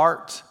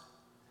 heart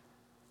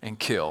and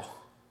kill,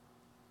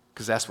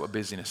 because that's what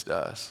busyness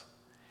does.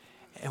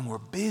 And we're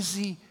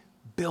busy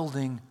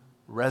building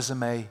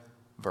resume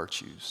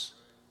virtues.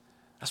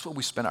 That's what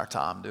we spend our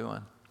time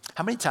doing.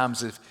 How many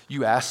times have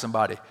you asked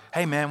somebody,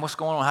 hey man, what's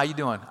going on? How you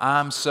doing?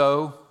 I'm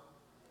so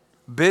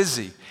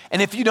busy.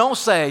 And if you don't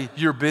say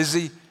you're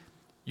busy,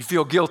 you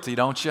feel guilty,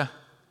 don't you?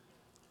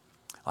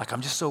 Like,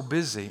 I'm just so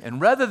busy. And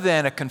rather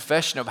than a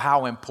confession of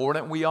how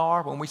important we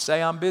are when we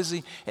say I'm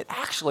busy, it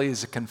actually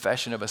is a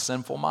confession of a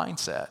sinful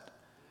mindset,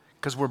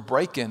 because we're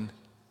breaking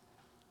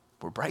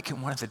we're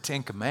breaking one of the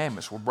 10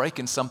 commandments. We're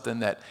breaking something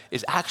that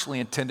is actually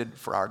intended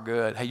for our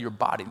good. Hey, your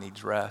body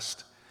needs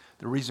rest.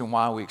 The reason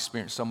why we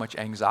experience so much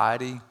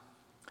anxiety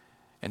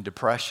and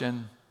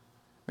depression,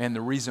 man,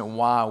 the reason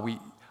why we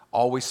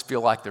always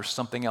feel like there's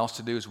something else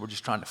to do is we're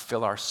just trying to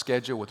fill our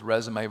schedule with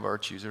resume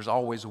virtues. There's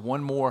always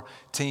one more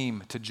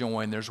team to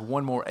join. There's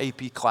one more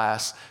AP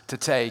class to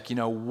take. You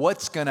know,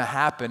 what's going to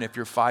happen if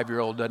your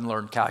 5-year-old doesn't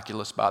learn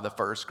calculus by the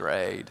first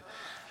grade?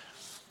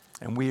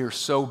 And we are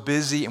so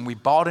busy, and we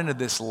bought into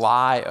this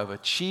lie of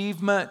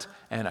achievement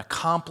and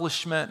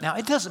accomplishment. Now,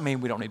 it doesn't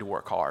mean we don't need to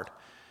work hard.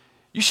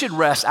 You should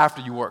rest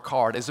after you work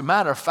hard. As a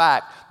matter of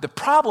fact, the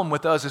problem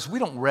with us is we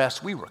don't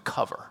rest, we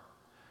recover.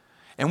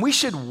 And we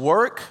should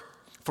work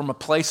from a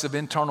place of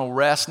internal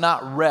rest,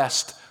 not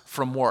rest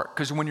from work.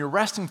 Because when you're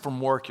resting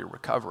from work, you're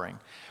recovering.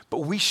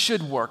 But we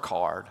should work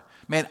hard.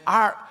 Man,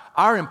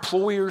 our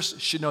employers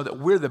should know that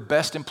we're the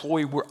best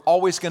employee. We're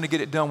always going to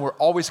get it done. We're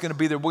always going to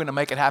be there. We're going to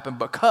make it happen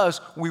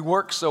because we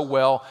work so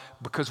well,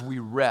 because we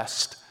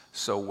rest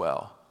so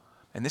well.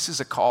 And this is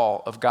a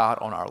call of God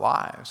on our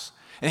lives.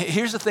 And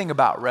here's the thing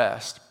about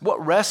rest.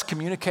 What rest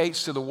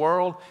communicates to the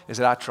world is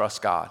that I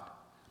trust God.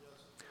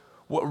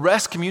 What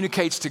rest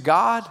communicates to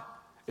God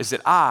is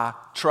that I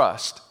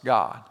trust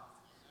God.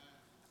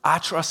 I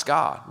trust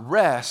God.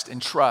 Rest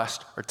and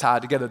trust are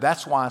tied together.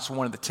 That's why it's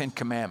one of the 10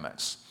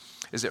 commandments,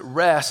 is that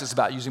rest is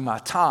about using my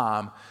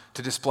time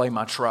to display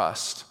my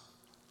trust.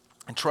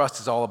 And trust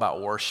is all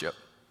about worship,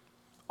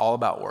 all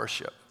about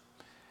worship.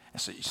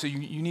 And so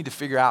you need to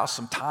figure out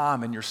some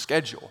time in your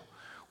schedule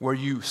where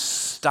you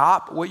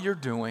stop what you're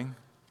doing,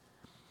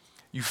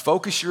 you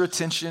focus your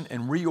attention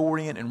and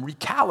reorient and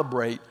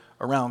recalibrate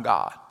around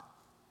God.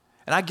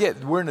 And I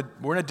get we're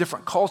in a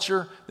different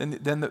culture than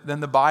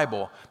the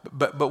Bible.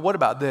 But what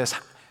about this?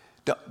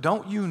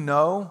 Don't you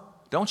know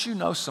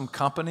some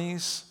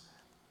companies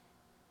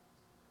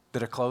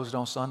that are closed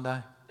on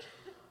Sunday?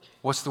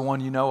 What's the one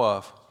you know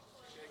of?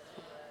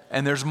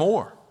 And there's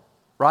more,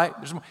 right?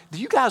 There's more. Do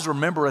you guys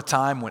remember a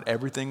time when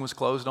everything was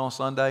closed on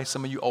Sunday?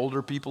 Some of you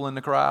older people in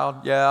the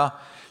crowd, yeah.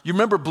 You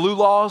remember Blue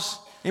Laws?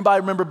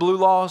 Anybody remember Blue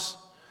Laws?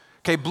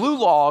 Okay, Blue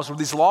Laws were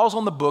these laws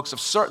on the books of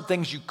certain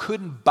things you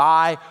couldn't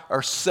buy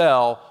or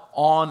sell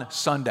on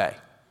Sunday.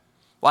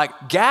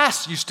 Like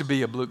gas used to be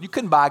you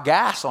couldn't buy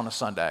gas on a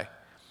Sunday.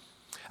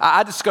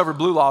 I discovered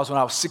Blue Laws when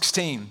I was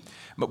 16,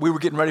 but we were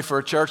getting ready for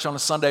a church on a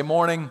Sunday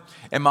morning,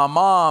 and my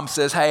mom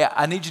says, hey,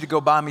 I need you to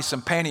go buy me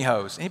some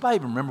pantyhose. Anybody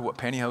even remember what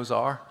pantyhose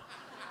are?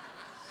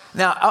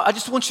 Now, I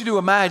just want you to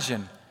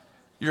imagine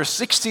you're a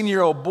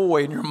 16-year-old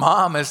boy, and your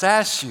mom has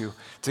asked you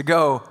to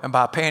go and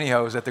buy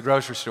pantyhose at the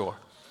grocery store.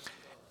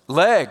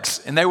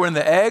 Legs, and they were in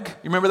the egg.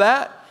 You remember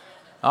that?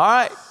 All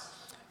right.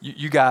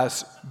 You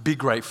guys, be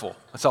grateful.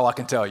 That's all I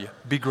can tell you.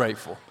 Be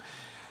grateful.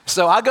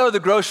 So I go to the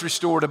grocery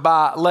store to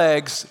buy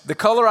legs. The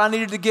color I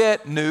needed to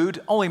get,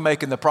 nude, only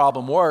making the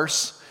problem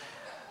worse.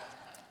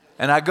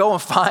 And I go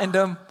and find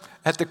them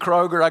at the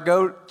Kroger. I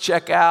go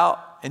check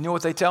out, and you know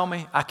what they tell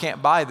me? I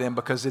can't buy them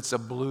because it's a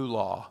blue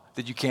law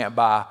that you can't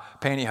buy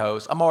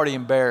pantyhose. I'm already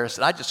embarrassed,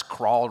 and I just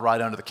crawled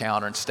right under the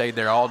counter and stayed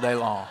there all day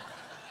long.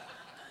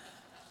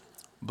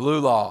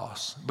 Blue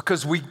laws,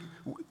 because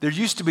there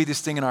used to be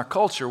this thing in our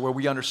culture where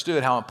we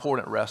understood how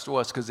important rest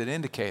was because it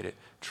indicated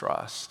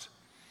trust.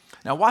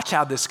 Now watch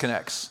how this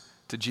connects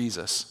to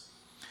Jesus.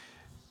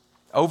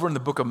 Over in the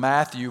book of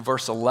Matthew,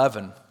 verse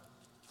 11,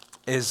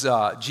 is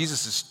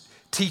Jesus'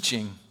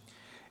 teaching.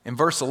 In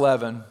verse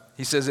 11,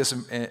 he says this,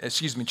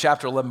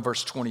 chapter 11,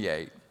 verse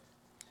 28.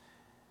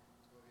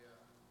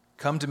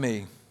 Come to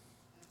me,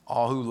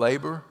 all who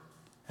labor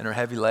and are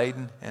heavy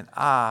laden, and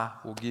I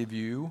will give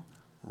you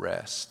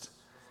rest.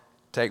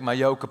 Take my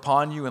yoke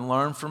upon you and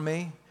learn from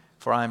me,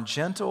 for I am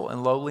gentle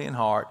and lowly in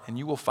heart, and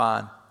you will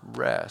find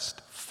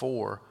rest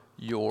for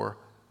your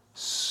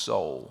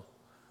soul.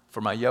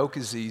 For my yoke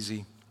is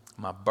easy,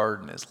 my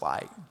burden is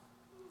light.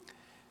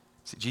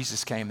 See,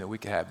 Jesus came that we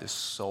could have this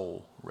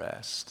soul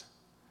rest.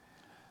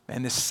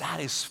 And this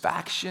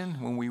satisfaction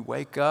when we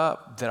wake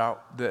up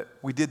that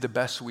we did the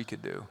best we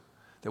could do.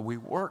 That we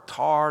worked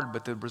hard,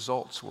 but the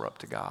results were up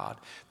to God.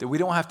 That we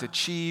don't have to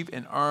achieve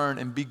and earn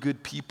and be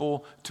good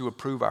people to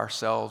approve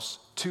ourselves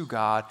to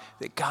God.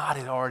 That God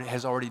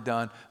has already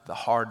done the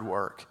hard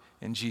work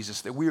in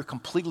Jesus. That we are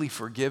completely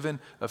forgiven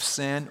of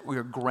sin. We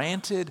are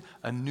granted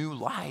a new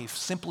life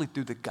simply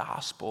through the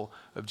gospel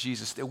of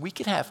Jesus. That we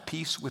can have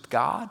peace with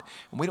God,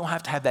 and we don't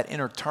have to have that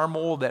inner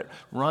turmoil that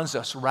runs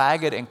us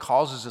ragged and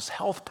causes us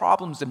health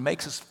problems and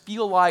makes us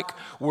feel like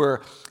we're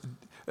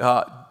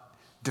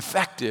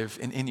defective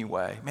in any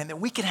way. Man, that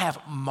we can have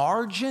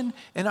margin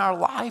in our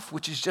life,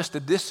 which is just the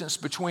distance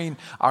between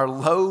our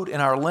load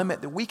and our limit,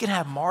 that we can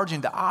have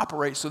margin to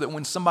operate so that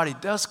when somebody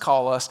does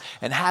call us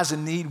and has a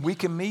need, we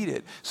can meet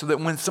it. So that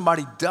when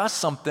somebody does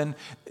something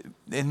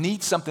and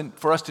needs something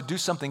for us to do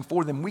something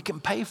for them, we can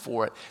pay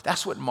for it.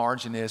 That's what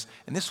margin is.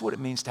 And this is what it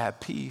means to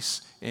have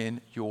peace in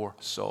your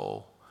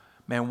soul.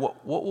 Man,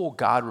 what will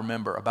God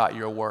remember about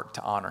your work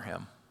to honor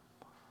him?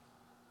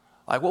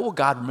 Like, what will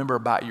God remember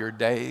about your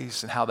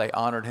days and how they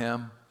honored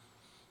him?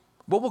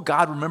 What will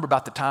God remember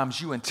about the times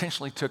you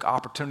intentionally took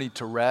opportunity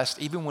to rest,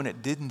 even when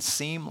it didn't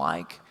seem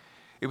like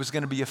it was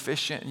going to be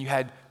efficient and you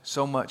had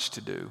so much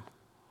to do?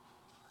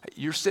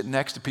 You're sitting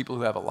next to people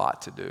who have a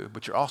lot to do,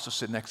 but you're also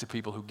sitting next to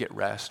people who get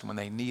rest when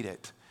they need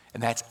it.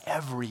 And that's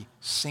every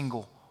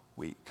single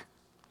week.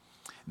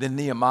 Then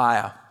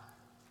Nehemiah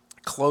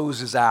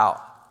closes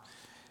out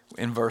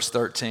in verse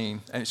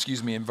 31,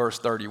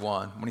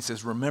 when he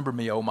says, remember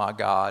me, O my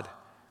God,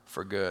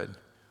 for good.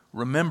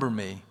 Remember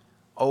me,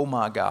 O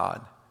my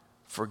God,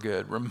 for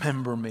good.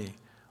 Remember me,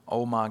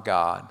 O my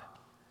God,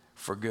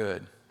 for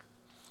good.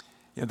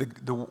 You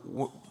know,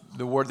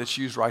 the word that's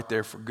used right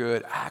there for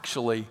good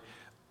actually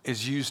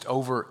is used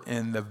over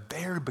in the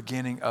very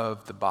beginning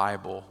of the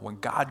Bible when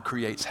God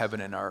creates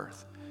heaven and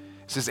earth.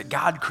 It says that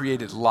God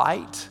created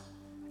light,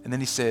 and then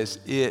he says,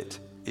 it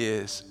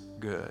is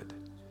good.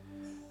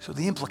 So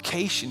the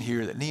implication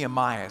here that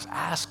Nehemiah is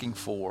asking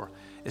for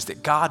is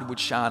that God would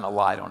shine a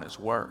light on his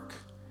work,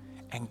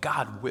 and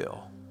God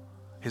will.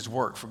 His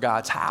work for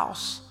God's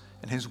house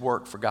and his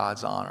work for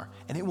God's honor.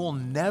 And it will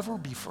never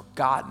be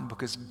forgotten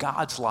because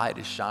God's light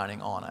is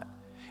shining on it.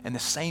 And the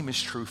same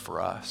is true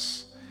for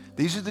us.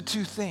 These are the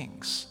two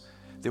things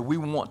that we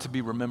want to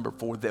be remembered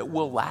for that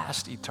will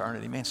last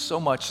eternity. Man, so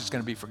much is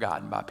going to be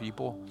forgotten by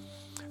people.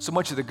 So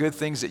much of the good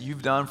things that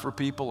you've done for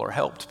people or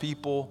helped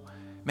people,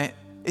 man,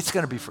 it's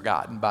going to be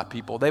forgotten by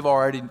people. They've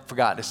already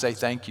forgotten to say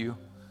thank you.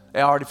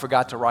 They already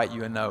forgot to write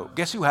you a note.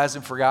 Guess who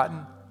hasn't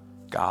forgotten?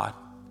 God.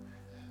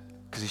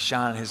 Because he's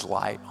shining his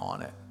light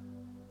on it.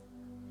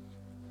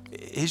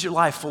 Is your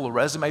life full of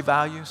resume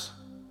values?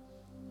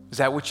 Is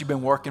that what you've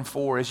been working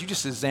for? As you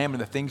just examine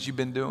the things you've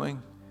been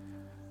doing,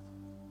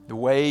 the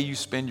way you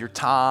spend your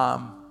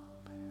time,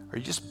 are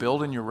you just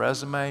building your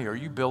resume, or are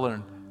you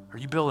building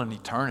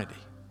eternity?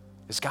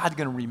 Is God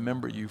going to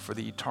remember you for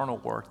the eternal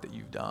work that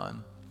you've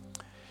done?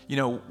 You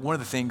know, one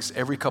of the things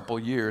every couple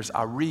of years,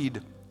 I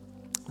read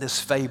this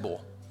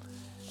fable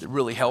that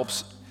really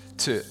helps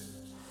to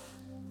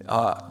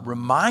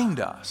remind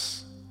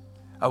us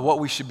of what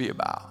we should be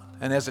about,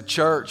 and as a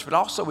church, but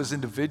also as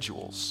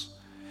individuals.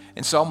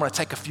 And so I'm going to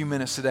take a few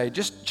minutes today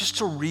just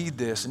to read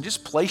this and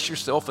just place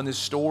yourself in this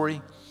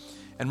story.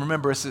 And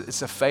remember,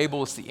 it's a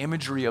fable. It's the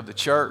imagery of the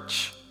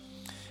church.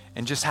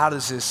 And just how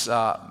does this,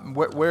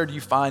 where do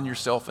you find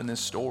yourself in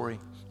this story?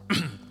 It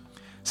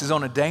says,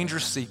 on a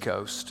dangerous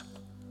seacoast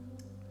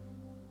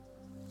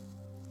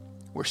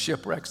where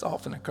shipwrecks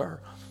often occur.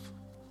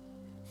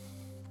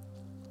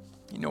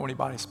 You know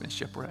anybody that's been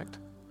shipwrecked?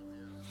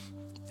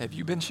 Have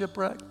you been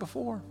shipwrecked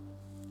before?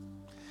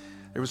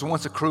 There was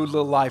once a crude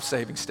little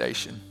life-saving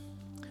station.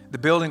 The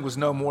building was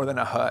no more than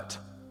a hut.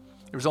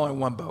 There was only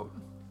one boat,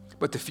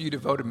 but the few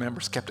devoted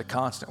members kept a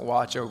constant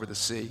watch over the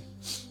sea.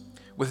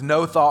 With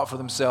no thought for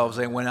themselves,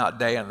 they went out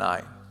day and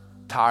night,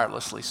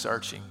 tirelessly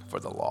searching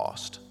for the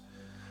lost.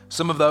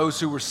 Some of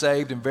those who were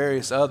saved and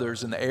various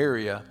others in the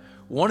area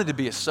wanted to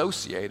be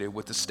associated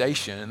with the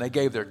station, and they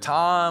gave their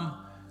time,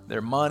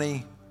 their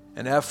money,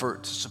 and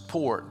effort to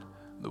support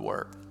the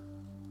work.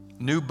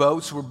 New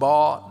boats were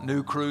bought,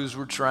 new crews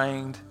were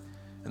trained,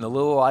 and the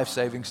little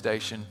life-saving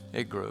station,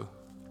 it grew.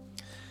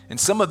 And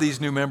some of these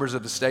new members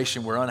of the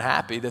station were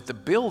unhappy that the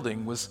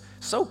building was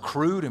so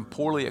crude and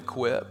poorly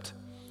equipped.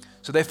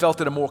 So they felt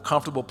that a more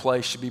comfortable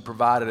place should be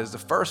provided as the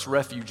first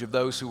refuge of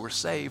those who were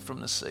saved from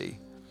the sea.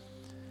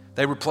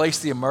 They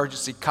replaced the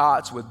emergency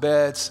cots with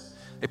beds.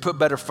 They put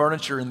better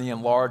furniture in the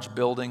enlarged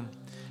building.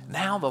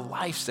 Now the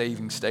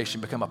life-saving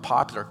station became a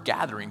popular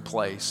gathering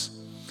place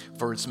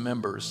for its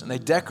members. And they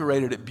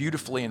decorated it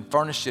beautifully and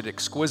furnished it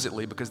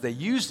exquisitely because they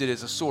used it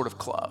as a sort of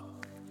club.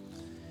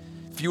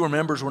 Fewer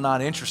members were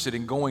not interested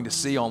in going to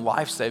sea on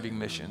life-saving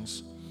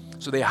missions,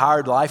 so they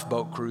hired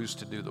lifeboat crews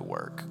to do the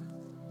work.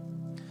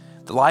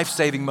 The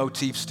life-saving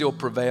motif still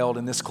prevailed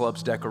in this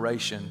club's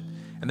decoration,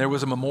 and there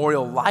was a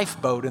memorial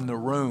lifeboat in the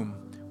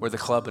room where the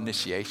club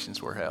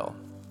initiations were held.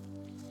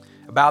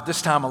 About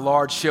this time, a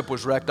large ship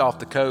was wrecked off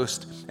the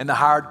coast, and the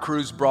hired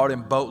crews brought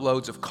in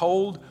boatloads of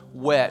cold,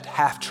 wet,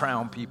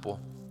 half-drowned people.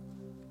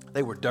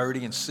 They were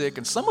dirty and sick,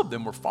 and some of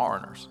them were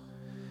foreigners.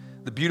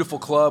 The beautiful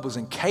club was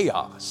in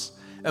chaos.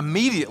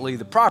 Immediately,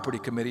 the property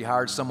committee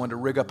hired someone to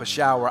rig up a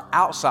shower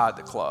outside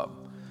the club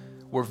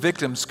where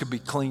victims could be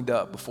cleaned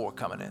up before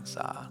coming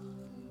inside.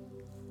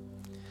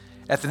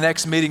 At the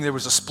next meeting, there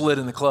was a split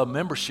in the club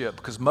membership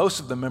because most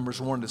of the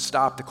members wanted to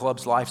stop the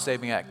club's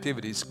life-saving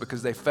activities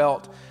because they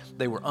felt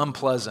they were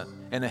unpleasant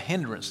and a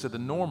hindrance to the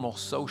normal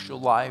social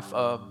life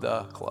of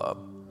the club.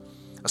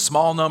 A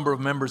small number of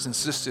members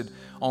insisted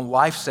on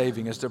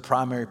life-saving as their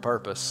primary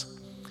purpose,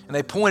 and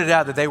they pointed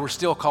out that they were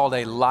still called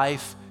a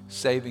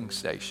life-saving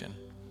station.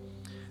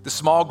 The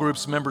small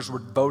group's members were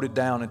voted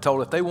down and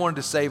told if they wanted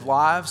to save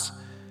lives,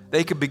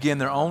 they could begin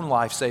their own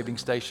life-saving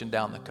station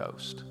down the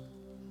coast.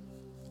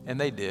 And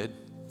they did.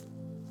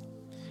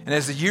 And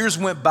as the years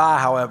went by,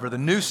 however, the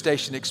new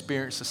station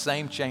experienced the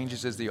same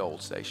changes as the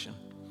old station.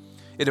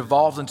 It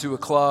evolved into a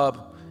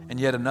club, and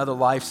yet another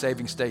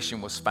life-saving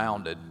station was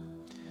founded.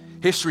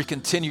 History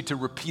continued to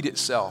repeat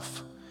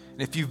itself.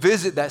 And if you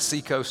visit that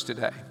seacoast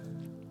today,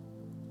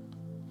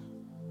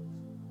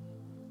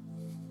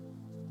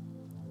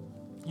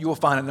 you will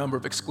find a number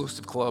of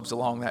exclusive clubs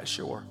along that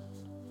shore.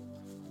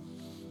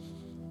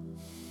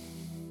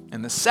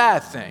 And the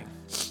sad thing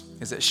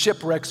is that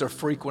shipwrecks are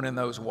frequent in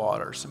those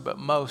waters, but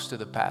most of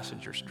the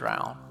passengers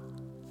drown.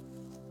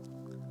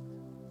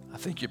 I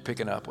think you're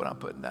picking up what I'm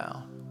putting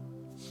down.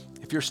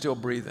 If you're still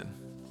breathing,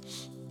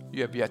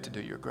 you have yet to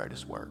do your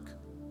greatest work.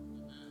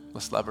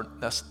 Let's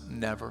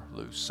never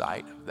lose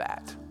sight of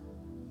that.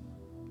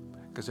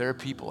 Because there are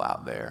people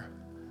out there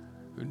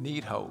who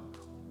need hope,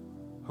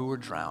 who are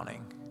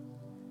drowning.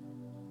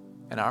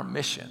 And our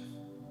mission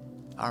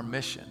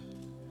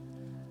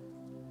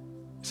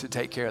is to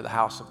take care of the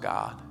house of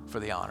God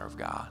for the honor of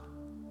God,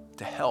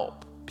 to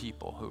help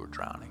people who are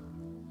drowning.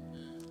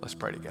 Let's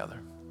pray together.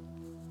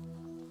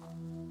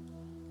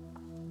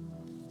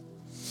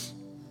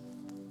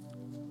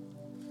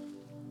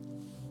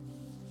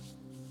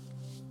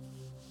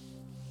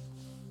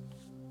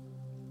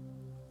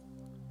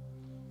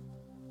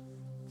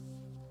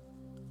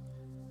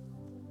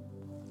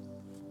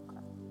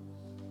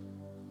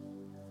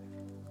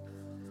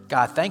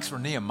 God, thanks for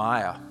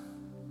Nehemiah.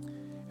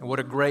 And what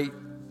a great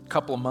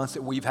couple of months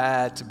that we've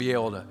had to be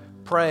able to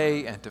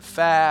pray and to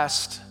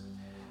fast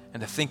and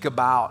to think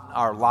about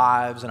our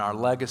lives and our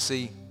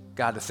legacy.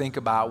 God, to think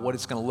about what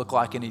it's going to look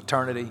like in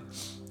eternity.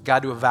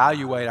 God, to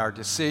evaluate our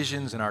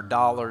decisions and our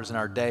dollars and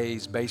our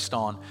days based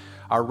on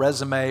our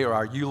resume or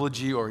our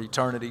eulogy or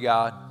eternity,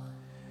 God.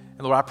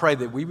 And Lord, I pray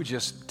that we would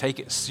just take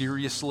it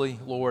seriously,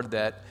 Lord,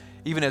 that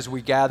even as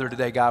we gather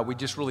today, God, we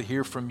just really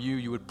hear from you.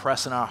 You would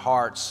press in our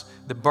hearts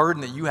the burden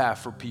that you have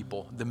for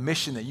people, the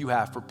mission that you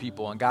have for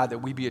people. And God, that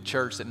we be a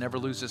church that never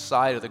loses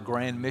sight of the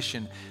grand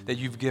mission that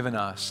you've given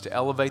us to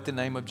elevate the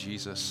name of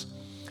Jesus,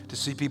 to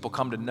see people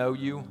come to know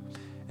you,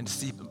 and to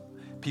see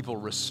people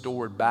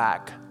restored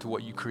back to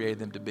what you created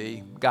them to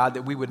be. God,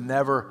 that we'd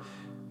never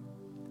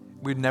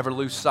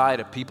lose sight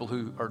of people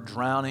who are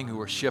drowning,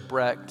 who are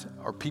shipwrecked,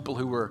 or people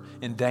who are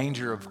in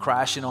danger of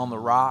crashing on the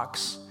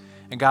rocks.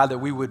 And God, that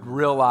we would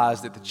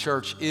realize that the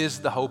church is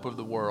the hope of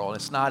the world.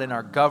 It's not in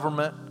our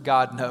government,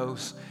 God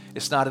knows.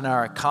 It's not in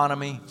our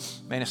economy.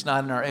 Man, it's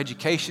not in our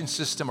education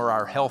system or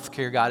our health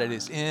care, God. It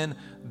is in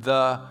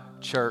the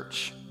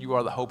church. You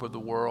are the hope of the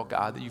world,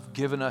 God, that you've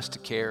given us to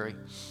carry.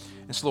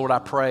 And so, Lord, I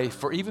pray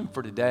even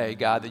for today,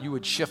 God, that you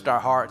would shift our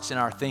hearts in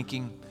our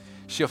thinking,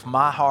 shift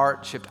my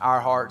heart, shift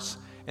our hearts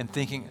in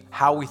thinking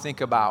how we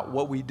think about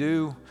what we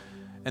do,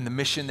 and the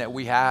mission that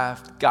we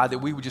have, God, that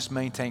we would just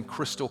maintain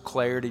crystal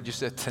clarity,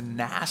 just a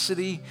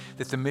tenacity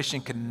that the mission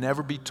can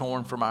never be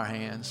torn from our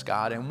hands,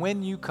 God. And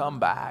when you come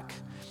back,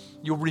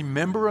 you'll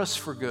remember us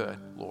for good,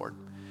 Lord,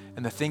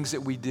 and the things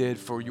that we did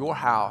for your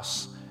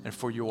house and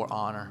for your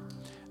honor.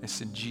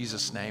 It's in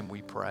Jesus' name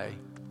we pray.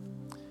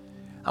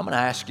 I'm going to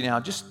ask you now,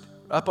 just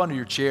up under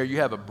your chair, you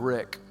have a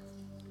brick.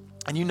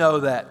 And you know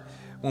that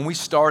when we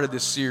started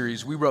this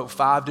series, we wrote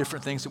 5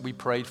 different things that we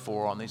prayed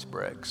for on these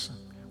bricks.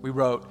 We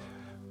wrote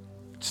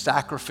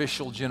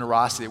sacrificial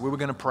generosity. We were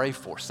going to pray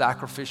for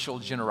sacrificial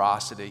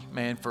generosity,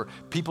 man, for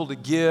people to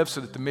give so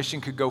that the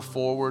mission could go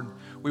forward.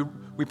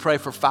 We pray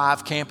for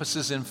 5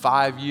 campuses in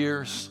 5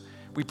 years.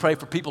 We pray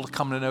for people to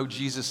come to know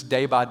Jesus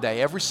day by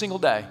day, every single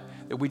day,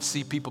 that we'd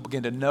see people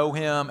begin to know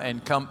him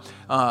and come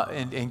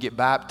and get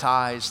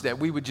baptized, that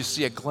we would just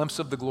see a glimpse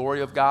of the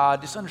glory of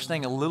God, just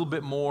understanding a little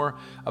bit more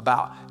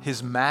about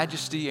his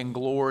majesty and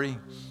glory,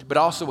 but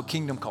also a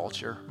kingdom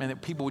culture, and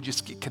that people would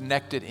just get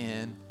connected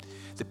in,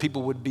 that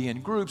people would be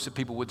in groups, that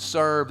people would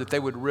serve, that they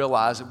would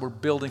realize that we're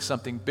building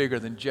something bigger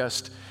than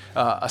just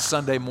a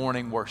Sunday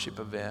morning worship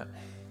event.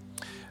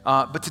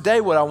 But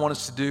today what I want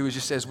us to do is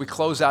just as we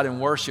close out in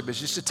worship is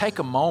just to take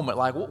a moment,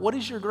 like what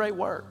is your great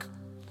work?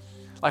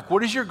 Like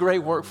what is your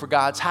great work for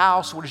God's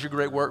house? What is your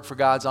great work for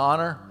God's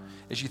honor?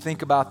 As you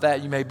think about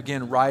that, you may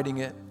begin writing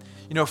it.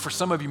 You know, for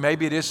some of you,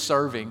 maybe it is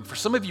serving. For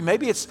some of you,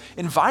 maybe it's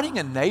inviting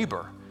a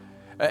neighbor.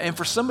 And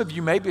for some of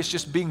you, maybe it's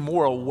just being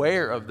more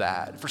aware of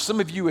that. For some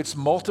of you, it's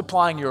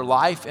multiplying your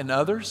life in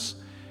others.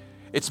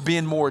 It's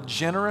being more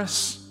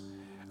generous.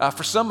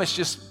 For some, it's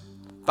just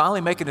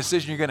finally making a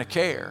decision you're going to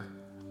care.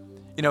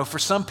 You know, for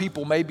some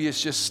people, maybe it's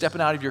just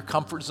stepping out of your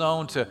comfort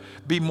zone to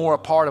be more a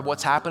part of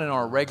what's happening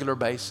on a regular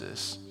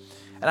basis.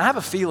 And I have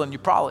a feeling you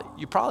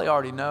probably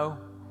already know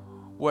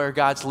where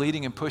God's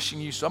leading and pushing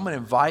you. So I'm going to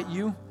invite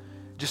you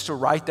just to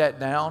write that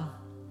down.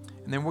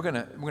 And then we're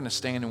gonna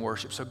stand and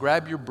worship. So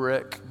grab your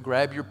brick,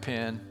 grab your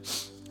pen,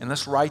 and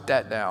let's write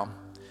that down.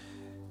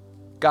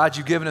 God,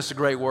 you've given us a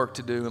great work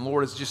to do. And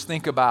Lord, just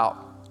think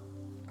about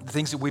the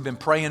things that we've been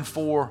praying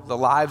for, the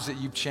lives that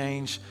you've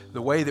changed,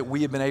 the way that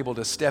we have been able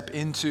to step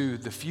into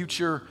the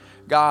future.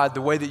 God,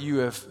 the way that you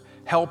have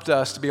helped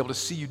us to be able to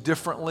see you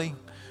differently.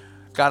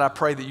 God, I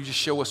pray that you just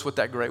show us what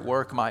that great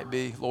work might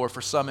be. Lord,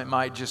 for some it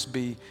might just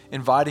be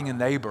inviting a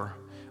neighbor.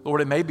 Lord,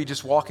 it may be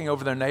just walking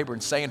over their neighbor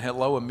and saying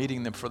hello and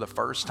meeting them for the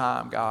first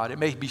time, God. It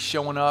may be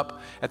showing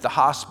up at the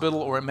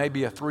hospital, or it may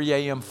be a 3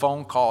 a.m.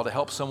 phone call to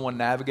help someone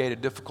navigate a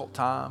difficult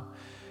time.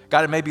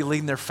 God, it may be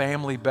leading their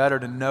family better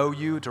to know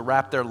you, to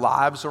wrap their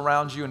lives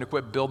around you, and to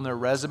quit building their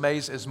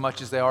resumes as much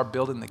as they are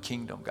building the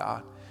kingdom,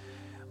 God.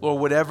 Lord,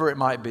 whatever it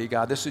might be,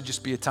 God, this would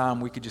just be a time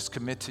we could just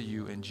commit to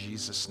you in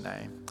Jesus'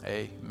 name.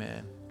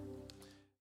 Amen.